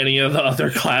more than any of the other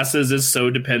classes is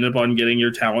so dependent on getting your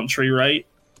talent tree right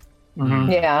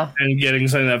Yeah. and getting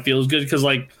something that feels good. Because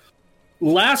like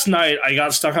last night, I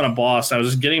got stuck on a boss. I was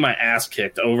just getting my ass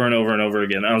kicked over and over and over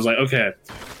again. I was like, okay.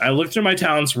 I looked through my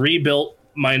talents, rebuilt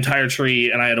my entire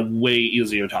tree, and I had a way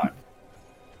easier time.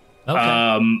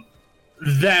 Okay.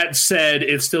 That said,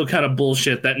 it's still kind of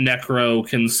bullshit that Necro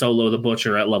can solo the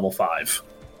Butcher at level 5.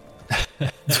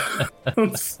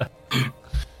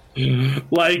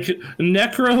 Like,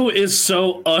 Necro is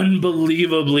so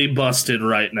unbelievably busted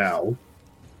right now.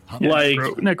 Yeah, Like,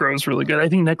 Necro is really good. I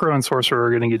think Necro and Sorcerer are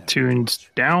going to get tuned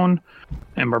down,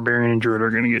 and Barbarian and Druid are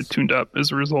going to get tuned up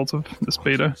as a result of this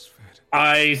beta.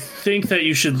 I think that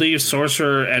you should leave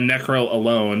Sorcerer and Necro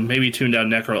alone, maybe tune down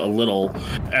Necro a little,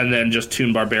 and then just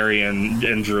tune Barbarian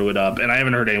and Druid up. And I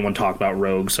haven't heard anyone talk about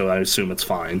Rogue, so I assume it's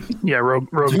fine. Yeah, Rogue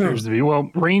appears to be. Well,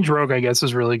 range Rogue, I guess,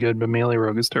 is really good, but melee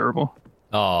Rogue is terrible.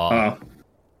 Oh,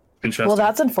 Interesting. Well,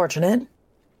 that's unfortunate.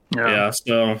 Yeah,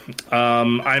 so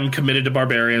I'm committed to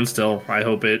Barbarian still. I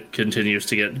hope it continues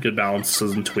to get good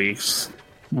balances and tweaks.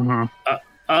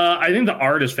 I think the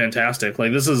art is fantastic.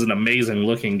 Like, this is an amazing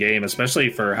looking game, especially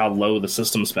for how low the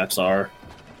system specs are.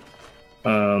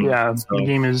 The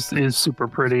game is super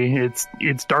pretty.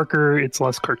 It's darker. It's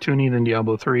less cartoony than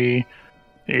Diablo 3.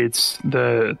 It's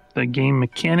the game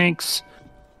mechanics,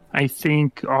 I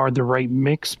think, are the right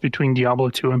mix between Diablo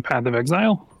 2 and Path of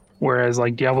Exile. Whereas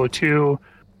like Diablo 2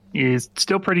 is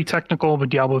still pretty technical, but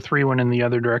Diablo 3 went in the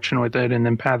other direction with it, and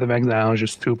then Path of Exile is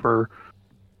just super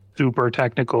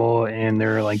technical, and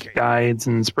there are like guides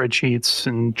and spreadsheets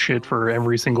and shit for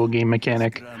every single game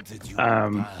mechanic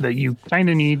that you kind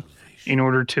of need in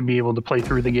order to be able to play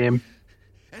through the game.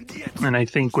 And I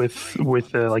think with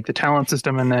the the talent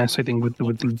system in this, I think with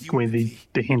the way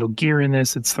they handle gear in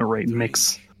this, it's the right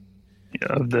mix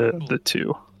of the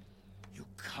two. You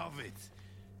covet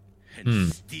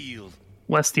and steal.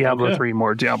 Less Diablo 3,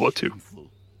 more Diablo 2.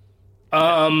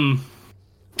 All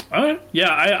right. Yeah,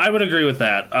 I would agree with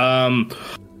that.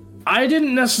 I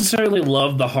didn't necessarily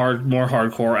love the more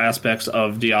hardcore aspects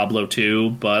of Diablo 2,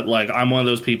 but like I'm one of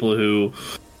those people who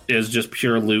is just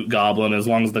pure loot goblin. As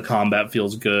long as the combat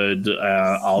feels good,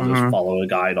 I'll just follow a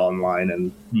guide online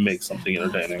and make something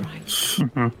entertaining.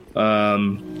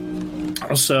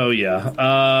 So yeah.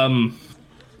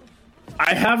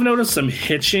 I have noticed some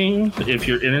hitching if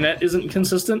your internet isn't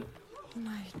consistent.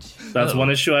 That's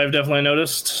one issue I've definitely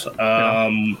noticed when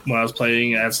I was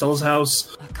playing at Stella's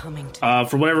house.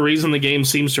 For whatever reason, the game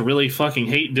seems to really fucking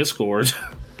hate Discord.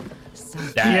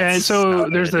 So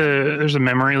there's a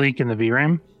memory leak in the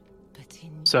VRAM.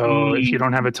 So if you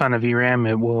don't have a ton of VRAM,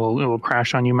 it will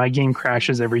crash on you. My game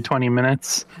crashes every 20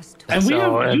 minutes. And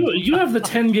you have the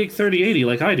 10 gig 3080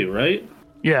 like I do, right?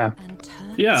 Yeah.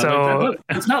 Yeah. So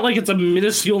it's not like it's a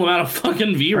minuscule amount of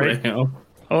fucking VRAM. Right?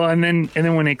 Oh, and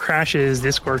then when it crashes,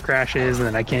 Discord crashes, and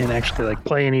then I can't actually like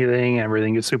play anything. And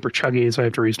everything is super chuggy, so I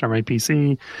have to restart my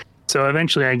PC. So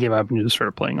eventually, I gave up and just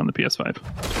started playing on the PS5.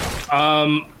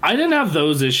 I didn't have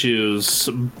those issues.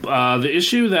 The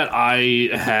issue that I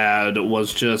had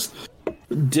was just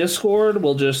Discord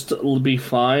will just be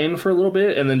fine for a little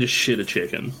bit, and then just shit a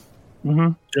chicken.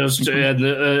 And I'm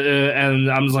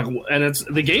just like, and it's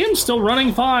the game's still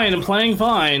running fine and playing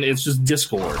fine. It's just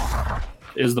Discord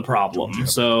is the problem.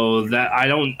 So that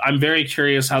I'm very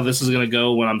curious how this is going to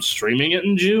go when I'm streaming it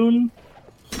in June.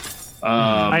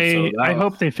 I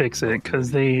hope they fix it,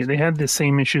 because they had the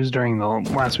same issues during the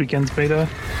last weekend's beta,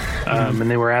 and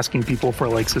they were asking people for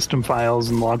like system files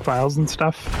and log files and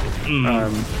stuff.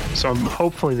 So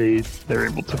hopefully they're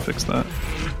able to fix that.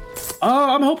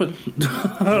 I'm hoping.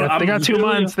 They got 2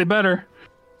 months. They better.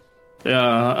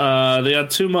 Yeah, they got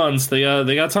 2 months. They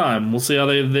got time. We'll see how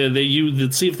they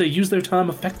see if they use their time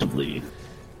effectively.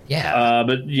 Yeah.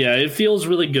 But yeah, it feels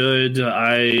really good.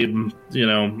 I'm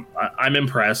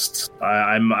impressed.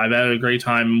 I've had a great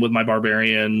time with my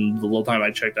barbarian. The little time I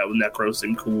checked out with Necro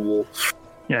seemed cool.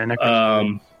 Yeah,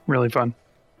 Necro really fun.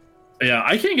 Yeah,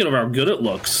 I can't get over how good it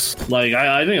looks. Like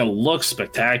I think it looks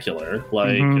spectacular.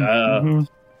 Like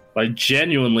like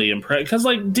genuinely impressed, because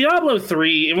like Diablo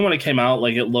 3, even when it came out,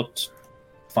 like it looked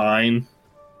fine.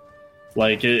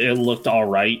 Like it looked all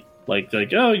right. Like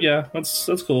oh yeah,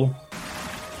 that's cool.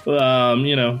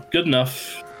 Good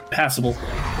enough, passable.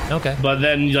 Okay. But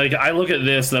then like I look at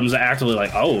this, and I'm just actively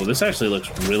like, oh, this actually looks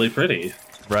really pretty.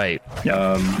 Right.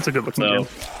 Yeah. It's a good looking game.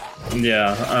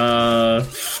 Yeah.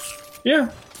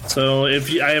 Yeah. So I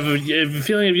have a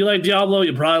feeling if you like Diablo,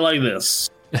 you probably like this.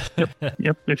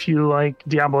 Yep. If you like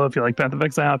Diablo, if you like Path of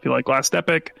Exile, if you like Last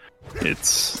Epic,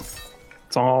 it's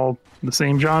all the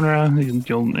same genre.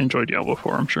 You'll enjoy Diablo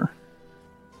 4, I'm sure.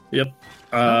 Yep.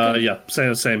 Yeah.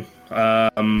 Same.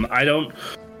 I don't.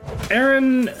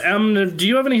 Aaron, do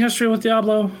you have any history with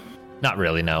Diablo? Not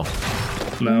really. No,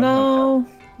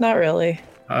 not really.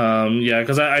 Yeah,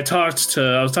 because I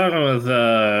was talking with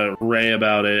Ray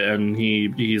about it, and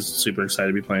he's super excited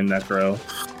to be playing Necro.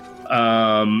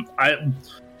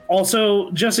 Also,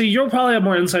 Jesse, you'll probably have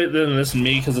more insight than this and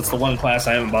me, because it's the one class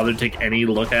I haven't bothered to take any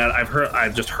look at.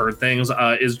 I've just heard things.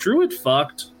 Is Druid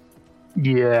fucked?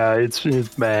 Yeah, it's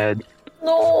bad.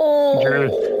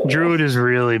 No, Druid is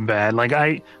really bad.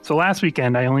 So last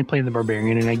weekend I only played the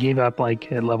Barbarian, and I gave up like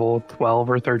at level 12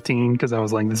 or 13 because I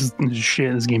was like, this is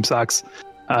shit. This game sucks.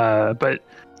 But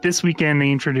this weekend they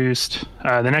introduced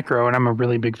the Necro, and I'm a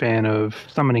really big fan of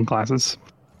summoning classes.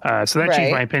 So that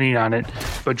changed my opinion on it.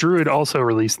 But Druid also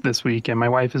released this week, and my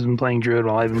wife has been playing Druid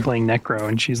while I've been playing Necro,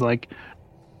 and she's like,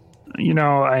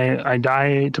 I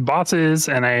die to bosses,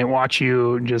 and I watch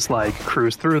you just like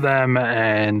cruise through them,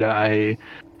 and I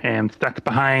am stuck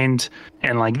behind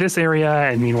in like this area,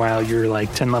 and meanwhile you're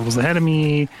like 10 levels ahead of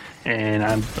me, and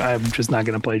I'm just not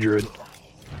gonna play Druid.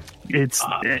 It's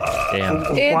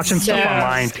watching stuff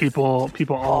online, people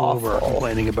all over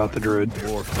complaining about the Druid.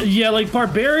 Yeah, like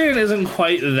Barbarian isn't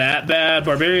quite that bad.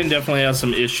 Barbarian definitely has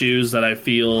some issues that I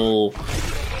feel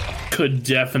could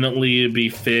definitely be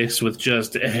fixed with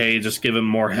just give him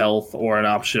more health or an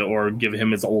option, or give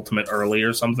him his ultimate early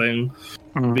or something.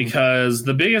 because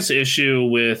the biggest issue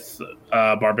with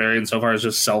Barbarian so far is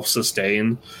just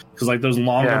self-sustain. Because like those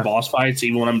longer boss fights,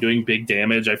 even when I'm doing big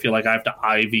damage, I feel like I have to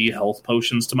IV health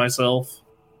potions to myself.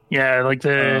 Yeah, like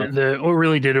the what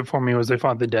really did it for me was I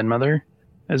fought the Den Mother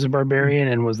as a barbarian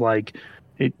and was like,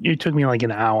 it took me like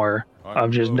an hour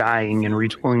of just dying and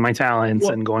retooling my talents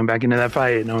and going back into that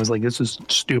fight, and I was like, this is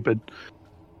stupid.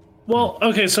 Well,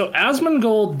 okay, so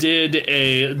Asmongold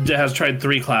has tried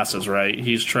 3 classes, right?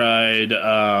 He's tried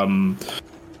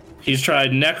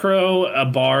Necro, a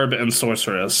Barb, and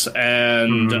Sorceress,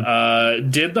 and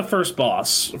did the first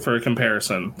boss for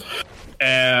comparison.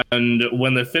 And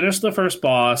when they finished the first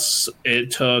boss,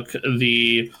 it took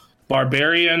the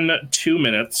Barbarian 2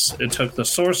 minutes, it took the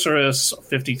Sorceress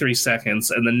 53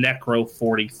 seconds, and the Necro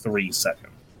 43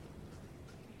 seconds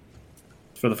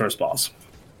for the first boss.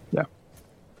 Yeah.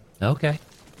 Okay.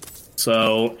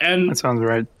 So, and that sounds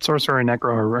right. Sorcerer and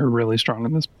Necro are really strong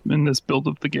in this build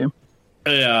of the game.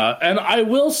 Yeah, and I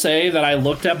will say that I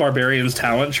looked at Barbarian's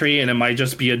talent tree, and it might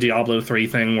just be a Diablo 3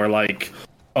 thing where, like,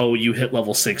 oh, you hit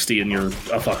level 60 and you're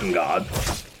a fucking god.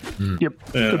 Yep,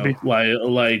 could be.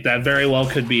 Like that very well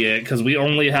could be it, because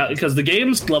the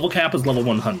game's level cap is level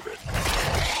 100,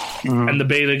 and the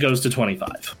beta goes to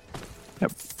 25.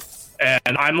 Yep.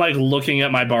 And I'm like looking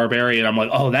at my Barbarian, I'm like,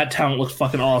 oh, that talent looks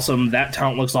fucking awesome. That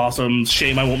talent looks awesome.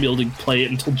 Shame I won't be able to play it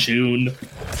until June.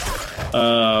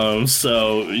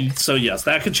 So yes,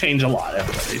 that could change a lot,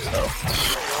 everybody. So.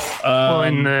 Well,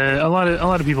 and a lot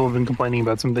of people have been complaining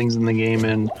about some things in the game,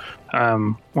 and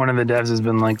one of the devs has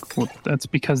been like, well, "That's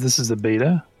because this is a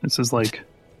beta. This is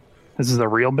a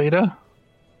real beta."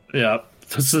 Yeah,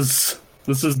 this is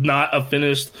not a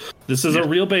finished. This is a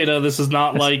real beta. This is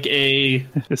not like a.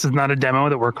 This is not a demo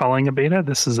that we're calling a beta.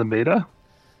 This is a beta.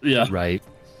 Yeah. Right.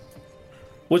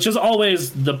 Which is always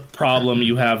the problem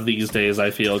you have these days, I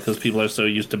feel, because people are so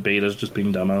used to betas just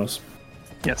being demos.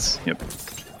 Yes. Yep.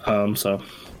 So.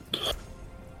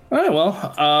 All right, well,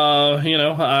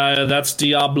 that's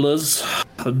Diablos.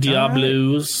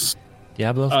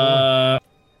 Diablo 4.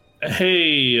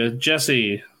 Hey,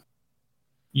 Jesse,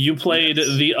 you played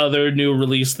the other new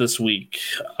release this week,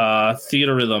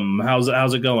 Theater Rhythm. How's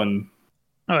it going?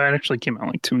 Oh, it actually came out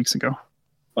like 2 weeks ago.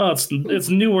 Well, it's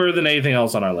newer than anything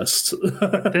else on our list.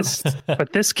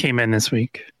 But this came in this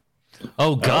week.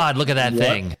 Oh God, look at that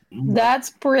thing! That's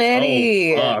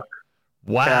pretty. Oh, fuck.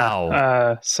 Wow.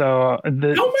 How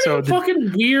many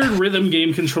fucking weird rhythm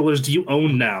game controllers do you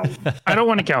own now? I don't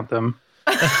want to count them.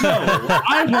 No,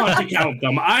 I want to count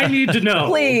them. I need to know.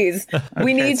 Please,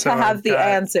 we need to have the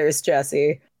answers,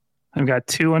 Jesse. I've got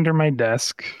 2 under my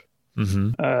desk.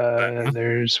 Mm-hmm.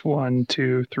 There's 1,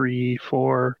 2, 3,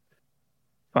 4,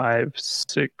 5,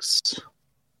 6,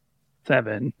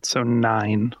 7. So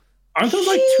 9. Aren't those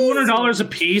like $200 a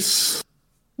piece?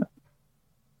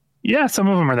 Yeah, some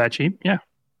of them are that cheap. Yeah.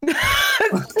 Wait.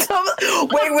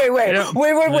 Yeah.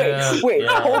 Wait.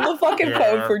 Hold the fucking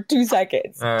phone for 2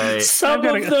 seconds. All right. Some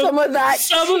of that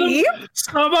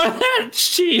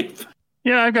cheap.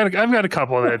 Yeah, I've got a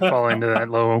couple that fall into that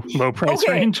low price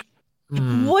range.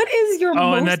 What is your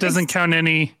and that doesn't count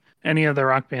any of the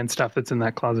Rock Band stuff that's in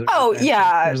that closet. Oh,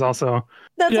 yeah. There's also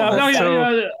that's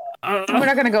we're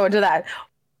not going to go into that.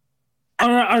 All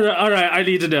right. I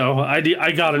need to know. I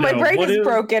gotta know. My brain is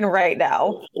broken right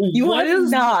now. You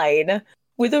have 9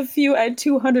 with a few at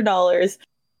 $200.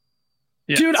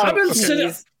 Yeah. Dude, I've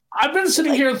been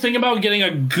sitting here thinking about getting a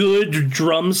good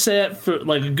drum set for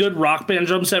like a good Rock Band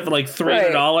drum set for like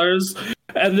 $300,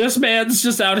 and this man's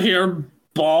just out here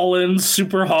balling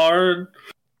super hard.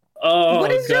 Oh,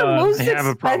 what is your most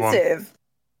expensive?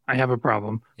 I have a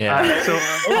problem. Yeah. So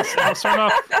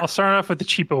I'll start off with the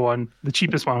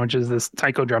cheapest one, which is this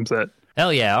Taiko drum set.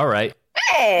 Hell yeah! All right.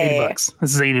 Hey, $80.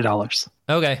 This is $80.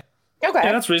 Okay. Okay.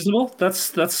 Yeah, that's reasonable.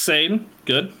 That's sane.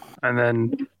 Good. And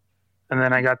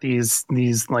then I got these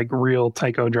like real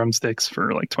Taiko drumsticks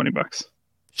for like $20.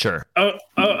 Sure. Oh,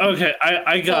 okay.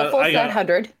 I got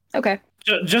 100. Okay.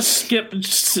 Just skip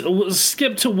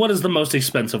to what is the most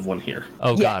expensive one here.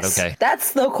 Oh God. Okay.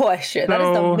 That's the question. That is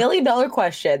the $1 million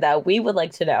question that we would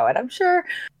like to know, and I'm sure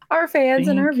our fans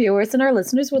and our viewers and our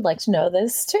listeners would like to know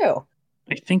this too.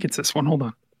 I think it's this one. Hold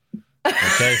on.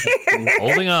 Okay.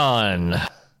 Holding on.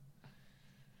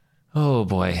 Oh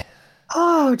boy.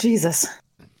 Oh Jesus.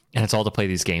 And it's all to play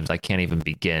these games I can't even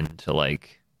begin to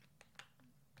like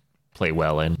play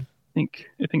well in. I think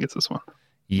it's this one.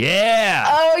 Yeah.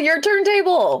 Oh, your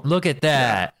turntable. Look at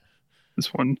that.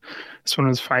 This one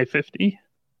was $550.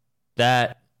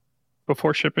 That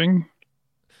before shipping.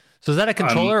 So is that a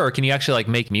controller, or can you actually like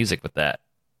make music with that?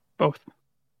 Both.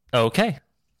 Okay.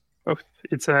 Both.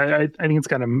 It's I think it's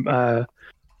got a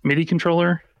MIDI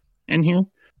controller in here,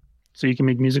 so you can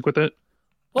make music with it.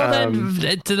 Well,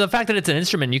 then to the fact that it's an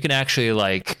instrument, you can actually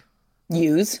like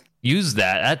use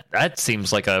that. That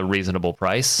seems like a reasonable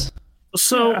price.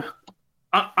 So Yeah.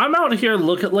 I'm out here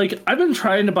looking like I've been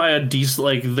trying to buy a decent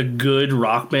like the good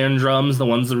Rock Band drums, the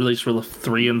ones that released for the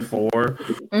 3 and 4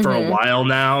 for a while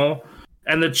now,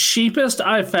 and the cheapest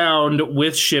I found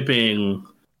with shipping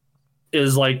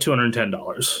is like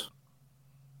 $210.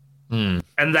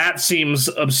 And that seems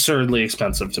absurdly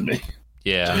expensive to me.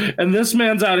 Yeah. And this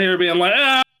man's out here being like,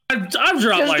 I've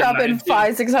dropped just like dropping $90.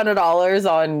 $500-$600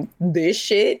 on this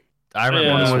shit. I remember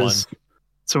Yeah. this one.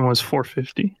 Someone was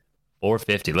 $450.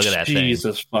 $450. Look at that thing.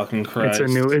 Jesus fucking Christ.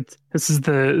 This is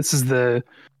the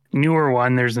newer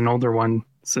one. There's an older one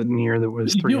sitting here that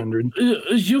was $300.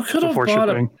 You could have before bought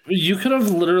shipping. you could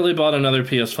have literally bought another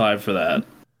PS5 for that.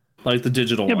 Like the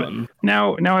digital Yeah, one.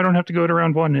 Now I don't have to go to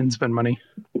round one and spend money.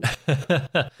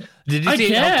 Did you I see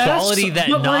guess, how quality that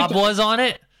but, knob like- was on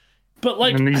it? But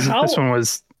like And this how one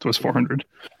was $400.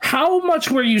 how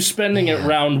much were you spending at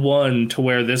round one to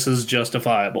where this is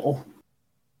justifiable?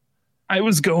 I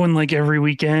was going like every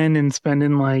weekend and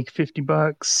spending like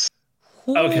 $50.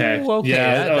 Okay. Ooh, okay.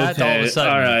 Yeah, That's all of a okay.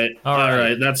 sudden. All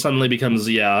right. That suddenly becomes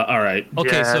all right.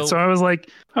 Okay, Yeah, so I was like,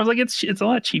 it's a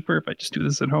lot cheaper if I just do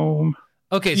this at home.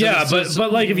 okay, so Yeah,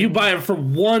 but like if you buy it for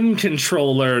one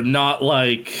controller, not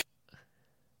like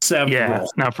several. Yeah,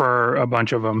 not for a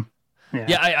bunch of them.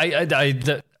 yeah,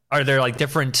 are there like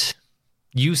different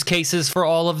use cases for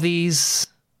all of these?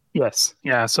 Yes.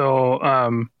 Yeah. So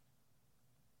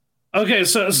Okay,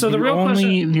 so the real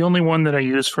question. the only one that I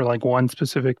use for like one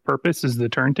specific purpose is the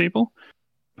turntable,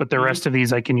 but the rest of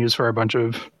these I can use for a bunch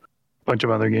of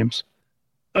other games.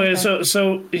 Okay,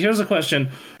 so here's a question: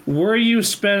 have you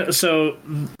spent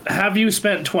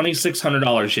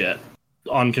 $2,600 yet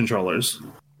on controllers?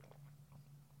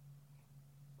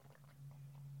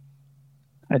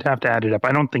 I'd have to add it up.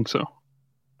 I don't think so.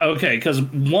 Okay, because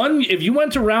if you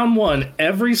went to round one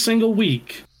every single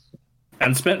week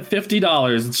and spent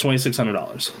 $50, it's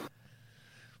 $2,600.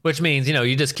 Which means,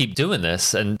 you just keep doing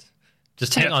this and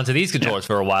just hang on to these controllers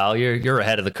for a while. You're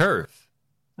ahead of the curve.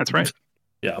 That's right.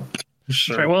 Yeah, That's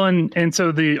sure. right. Well, and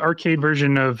so the arcade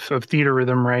version of Theater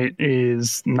Rhythm, right,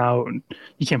 is now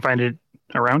you can't find it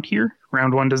around here.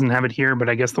 Round one doesn't have it here, but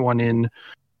I guess the one in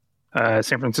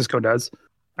San Francisco does.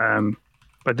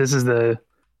 But this is the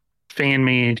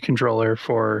fan-made controller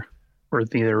for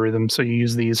Theater Rhythm. So you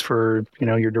use these for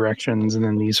your directions, and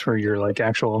then these for your like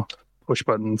actual push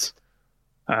buttons.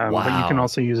 But you can Wow.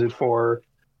 also use it for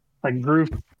like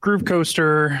Groove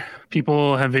Coaster.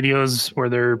 People have videos where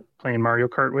they're playing Mario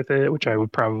Kart with it, which I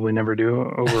would probably never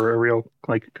do over a real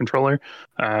like controller.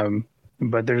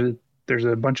 But there's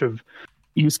a bunch of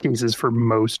use cases for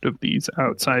most of these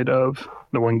outside of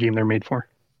the one game they're made for.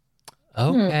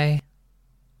 Okay.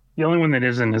 The only one that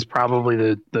isn't is probably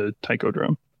the Taiko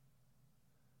drum.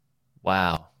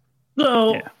 Wow.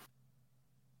 So, Yeah.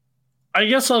 I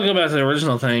guess I'll go back to the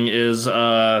original thing. Is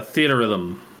Theater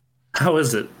Rhythm? How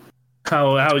is it?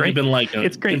 How have you great. been liking it?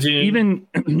 It's great. Continue-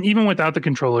 Even without the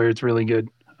controller, it's really good.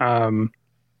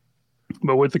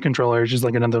 But with the controller, it's just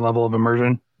like another level of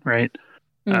immersion, right?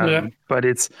 Yeah. But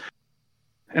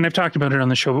and I've talked about it on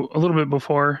the show a little bit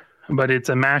before, but it's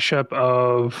a mashup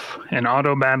of an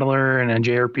auto battler and a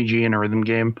JRPG and a rhythm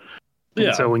game. And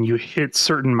Yeah. so when you hit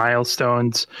certain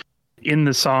milestones in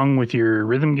the song with your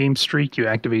rhythm game streak, you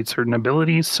activate certain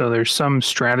abilities. So there's some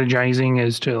strategizing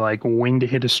as to like when to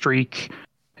hit a streak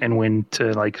and when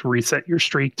to like reset your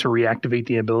streak to reactivate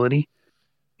the ability.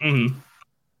 Mhm.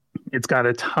 It's got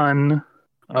a ton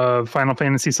of Final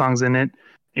Fantasy songs in it.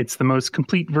 It's the most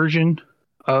complete version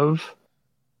of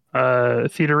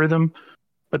Theater Rhythm,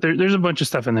 but there's a bunch of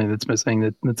stuff in there that's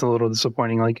missing that's a little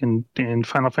disappointing. Like in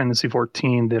Final Fantasy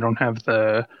 14, they don't have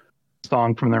the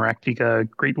song from the Raktika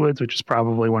Great Woods, which is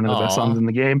probably one of the best Aw. songs in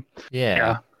the game.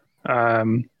 Yeah.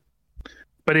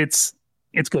 But it's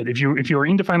good if you're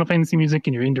into Final Fantasy music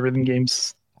and you're into rhythm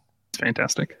games. It's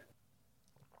fantastic.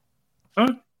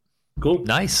 Cool.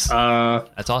 Nice. Uh,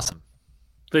 That's awesome.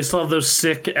 they still have those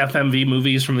sick FMV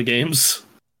movies from the games.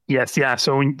 Yes, yeah.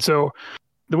 So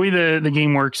the way the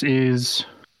game works is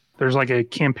there's like a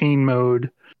campaign mode,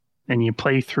 and you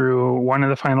play through one of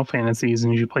the Final Fantasies,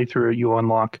 and as you play through it, you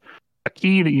unlock a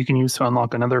key that you can use to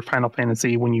unlock another Final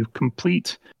Fantasy. When you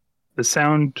complete the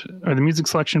sound or the music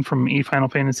selection from a Final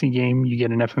Fantasy game, you get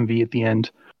an FMV at the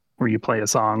end where you play a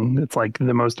song that's like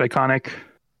the most iconic.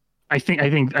 I think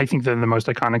they're the most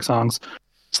iconic songs.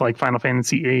 It's like Final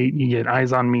Fantasy VIII, you get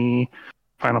Eyes on Me.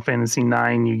 Final Fantasy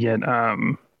IX, you get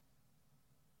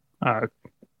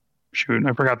shoot,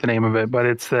 I forgot the name of it, but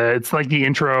it's like the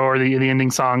intro or the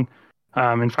ending song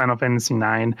in Final Fantasy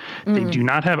IX. They do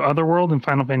not have Otherworld in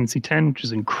Final Fantasy X, which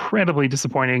is incredibly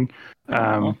disappointing.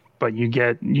 But you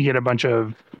get a bunch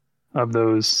of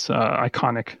those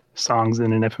iconic songs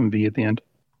in an FMV at the end.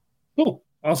 Cool.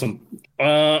 Awesome.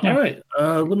 All right.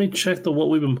 Let me check what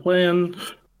we've been playing.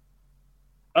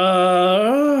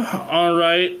 All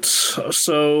right.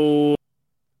 So,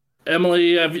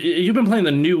 Emily, you've been playing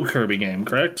the new Kirby game,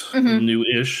 correct? Mm-hmm.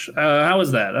 New-ish. How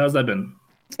is that? How's that been?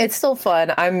 It's still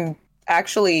fun. I'm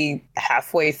actually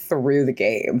halfway through the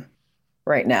game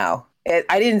right now.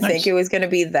 I didn't think it was going to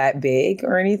be that big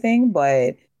or anything,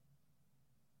 but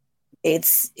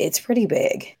it's pretty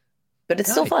big. But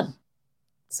it's still fun.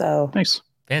 So nice.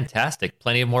 Fantastic.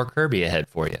 Plenty of more Kirby ahead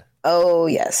for you. Oh,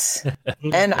 yes.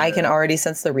 And I can already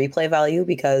sense the replay value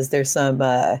because there's some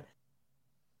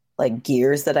like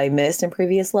gears that I missed in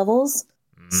previous levels.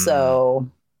 So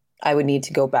I would need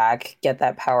to go back, get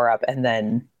that power up, and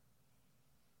then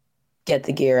get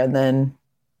the gear, and then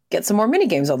get some more mini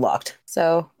games unlocked.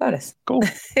 So bonus. Cool.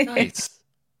 Nice.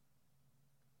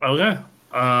 Okay.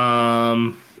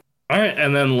 All right,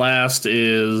 and then last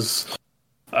is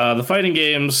the fighting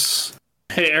games.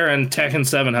 Hey, Aaron, Tekken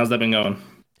 7, how's that been going?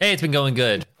 Hey, it's been going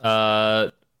good.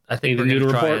 I think we're going to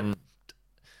try and...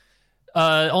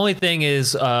 only thing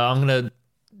is, I'm going to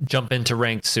jump into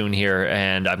ranked soon here,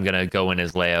 and I'm going to go in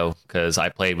as Leo, because I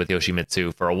played with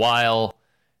Yoshimitsu for a while,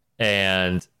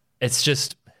 and it's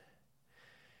just...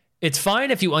 It's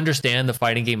fine if you understand the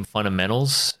fighting game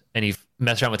fundamentals, and you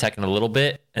mess around with Tekken a little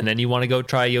bit, and then you want to go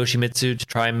try Yoshimitsu to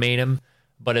try and main him.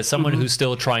 But as someone who's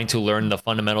still trying to learn the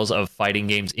fundamentals of fighting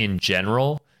games in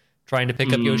general, trying to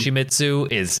pick up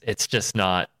Yoshimitsu it's just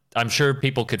not. I'm sure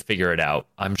people could figure it out.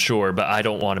 I'm sure, but I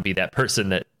don't want to be that person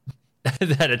that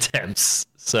that attempts.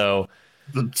 So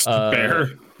fair.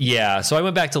 Yeah. So I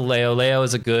went back to Leo. Leo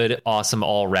is a good, awesome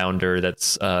all-rounder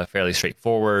that's fairly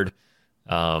straightforward.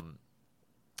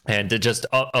 And just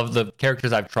of the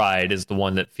characters I've tried is the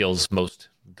one that feels most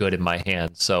good in my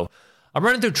hands. So I'm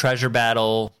running through Treasure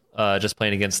Battle. Just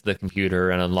playing against the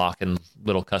computer and unlocking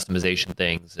little customization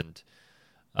things and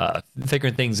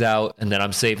figuring things out. And then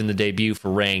I'm saving the debut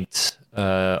for ranked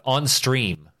on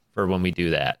stream for when we do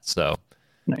that. So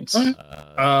nice.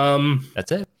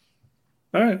 That's it.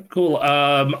 All right, cool.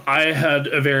 I had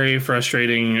a very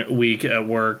frustrating week at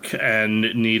work and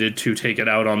needed to take it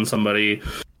out on somebody.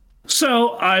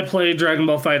 So I played Dragon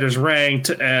Ball FighterZ Ranked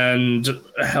and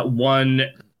won.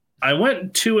 I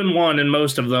went 2-1 in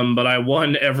most of them, but I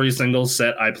won every single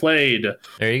set I played.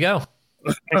 There you go.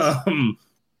 I'm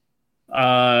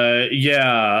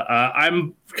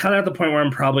kind of at the point where I'm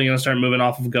probably going to start moving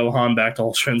off of Gohan back to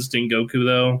Ultra Instinct Goku,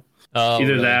 though. Either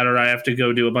really? That or I have to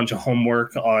go do a bunch of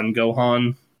homework on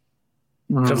Gohan.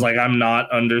 Because, I'm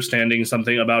not understanding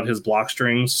something about his block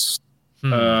strings.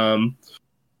 That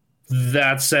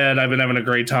said, I've been having a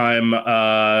great time.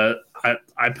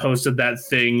 I posted that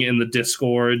thing in the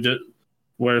Discord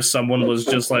where someone was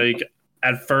just like,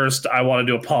 at first I wanted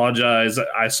to apologize.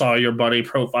 I saw your buddy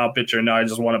profile picture. Now I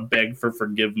just want to beg for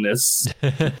forgiveness.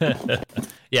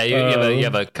 Yeah, you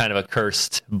have a kind of a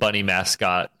cursed bunny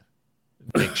mascot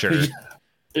picture.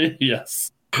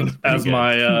 Yes. As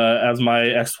my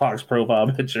Xbox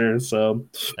profile picture. So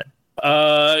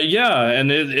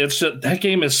and it's just, that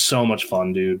game is so much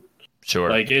fun, dude. Sure.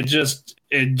 Like it just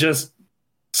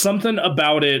something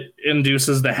about it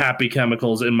induces the happy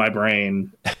chemicals in my brain.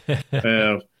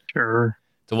 Sure.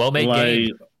 It's a well-made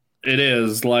game. It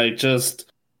is. Like,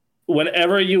 just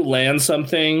whenever you land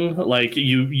something, like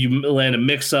you land a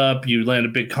mix-up, you land a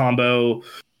big combo,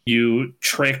 you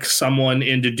trick someone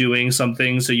into doing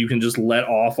something so you can just let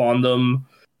off on them,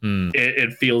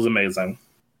 it feels amazing.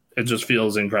 It just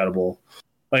feels incredible.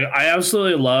 Like, I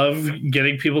absolutely love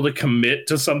getting people to commit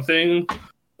to something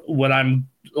when I'm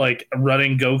like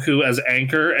running Goku as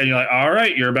anchor and you're like, all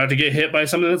right, you're about to get hit by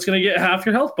something that's going to get half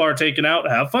your health bar taken out.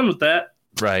 Have fun with that.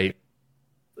 Right.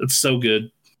 It's so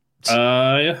good.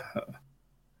 Yeah.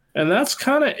 And that's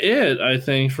kind of it, I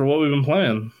think, for what we've been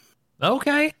playing.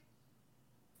 Okay.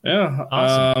 Yeah.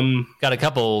 Awesome. Got a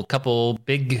couple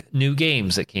big new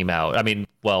games that came out. I mean,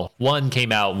 well, one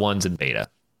came out, one's in beta.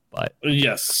 But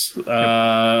yes,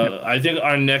 I think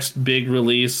our next big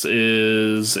release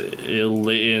is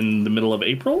in the middle of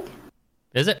April.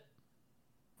 Is it?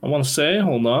 I want to say,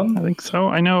 hold on. I think so.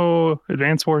 I know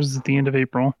Advance Wars is at the end of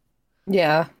April.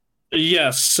 Yeah.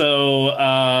 Yes. So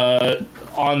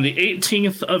on the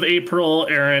 18th of April,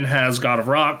 Aaron has God of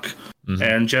Rock,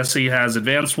 and Jesse has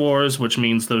Advance Wars, which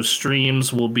means those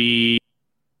streams will be.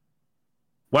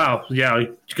 Wow. Yeah,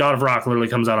 God of Rock literally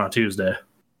comes out on Tuesday.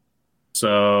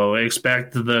 So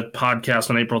expect the podcast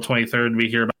on April 23rd to be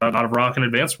here about God of Rock and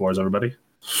Advance Wars, everybody.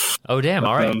 Oh, damn.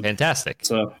 All right. Fantastic.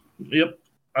 So, yep.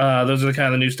 Those are the kind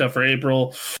of the new stuff for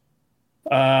April.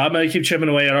 I'm going to keep chipping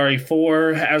away at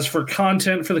RE4. As for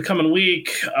content for the coming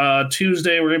week,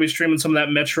 Tuesday, we're going to be streaming some of that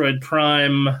Metroid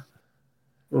Prime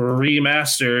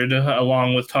remastered,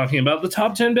 along with talking about the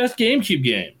top 10 best GameCube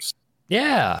games.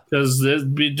 Yeah. Because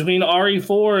between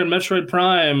RE4 and Metroid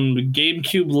Prime,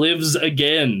 GameCube lives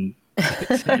again.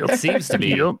 It seems to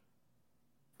be.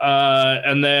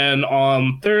 And then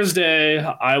on Thursday,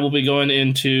 I will be going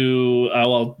into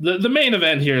the main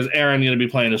event here is Aaron going to be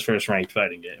playing his first ranked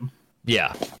fighting game.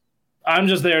 Yeah, I'm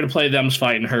just there to play Them's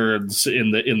Fighting Herds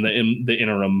in the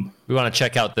interim. We want to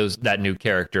check out that new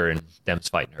character in Them's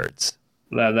Fighting Herds.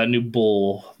 That new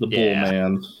bull, bull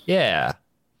man. Yeah.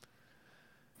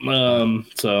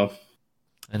 So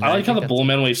And I like how the bull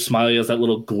man, when he's smiling, has that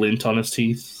little glint on his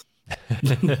teeth.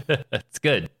 That's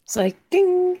good. It's like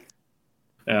ding.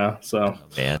 Yeah. So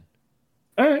man.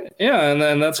 All right. Yeah, and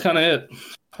then that's kind of it.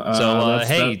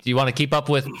 Do you want to keep up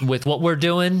with what we're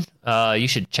doing? You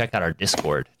should check out our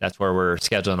Discord. That's where we're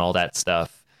scheduling all that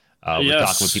stuff. We're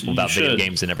talking with people about video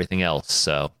games and everything else.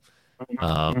 So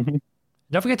don't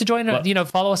forget to join.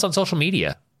 Follow us on social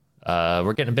media.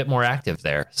 We're getting a bit more active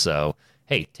there. So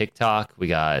hey, TikTok. We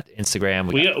got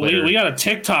Instagram. We got a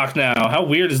TikTok now. How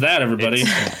weird is that, everybody?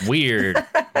 It's weird.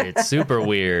 It's super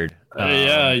weird.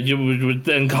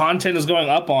 And content is going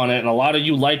up on it, and a lot of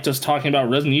you liked us talking about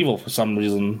Resident Evil for some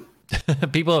reason.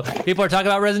 people are talking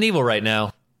about Resident Evil right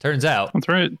now. Turns out. That's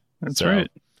right. That's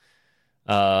right.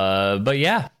 But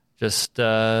yeah, just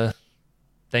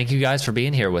thank you guys for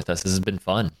being here with us. This has been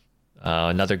fun.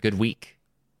 Another good week.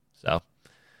 So.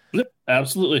 Yep,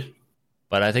 absolutely.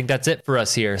 But I think that's it for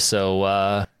us here.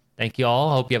 So thank you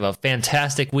all. Hope you have a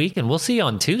fantastic week, and we'll see you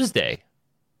on Tuesday.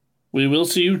 We will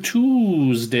see you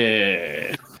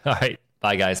Tuesday. All right.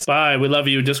 Bye, guys. Bye. We love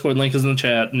you. Discord link is in the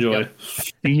chat. Enjoy. Yep.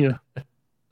 See ya.